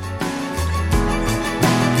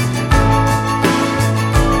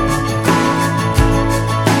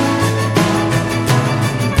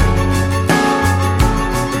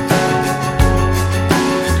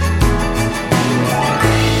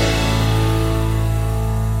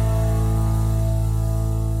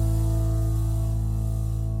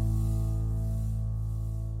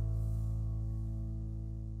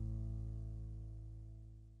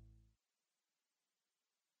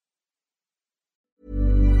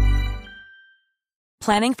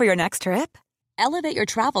 Planning for your next trip? Elevate your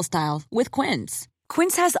travel style with Quince.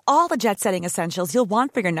 Quince has all the jet-setting essentials you'll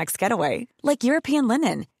want for your next getaway, like European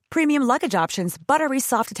linen, premium luggage options, buttery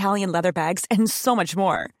soft Italian leather bags, and so much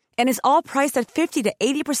more. And is all priced at 50 to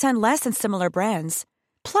 80% less than similar brands.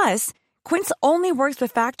 Plus, Quince only works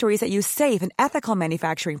with factories that use safe and ethical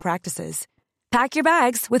manufacturing practices. Pack your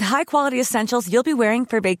bags with high-quality essentials you'll be wearing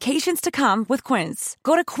for vacations to come with Quince.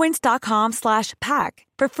 Go to quince.com/pack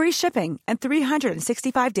for free shipping and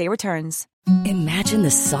 365-day returns. Imagine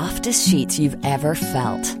the softest sheets you've ever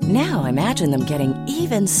felt. Now imagine them getting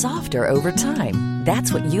even softer over time.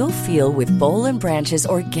 That's what you'll feel with Boll & Branch's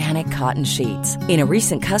organic cotton sheets. In a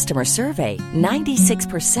recent customer survey,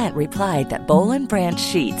 96% replied that Boll & Branch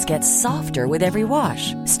sheets get softer with every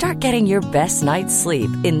wash. Start getting your best night's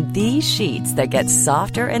sleep in these sheets that get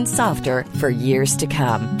softer and softer for years to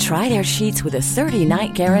come. Try their sheets with a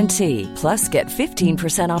 30-night guarantee. Plus, get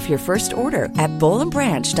 15% off your first order at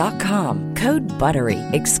bollandbranch.com. Code BUTTERY.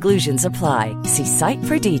 Exclusions apply. See site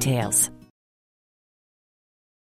for details.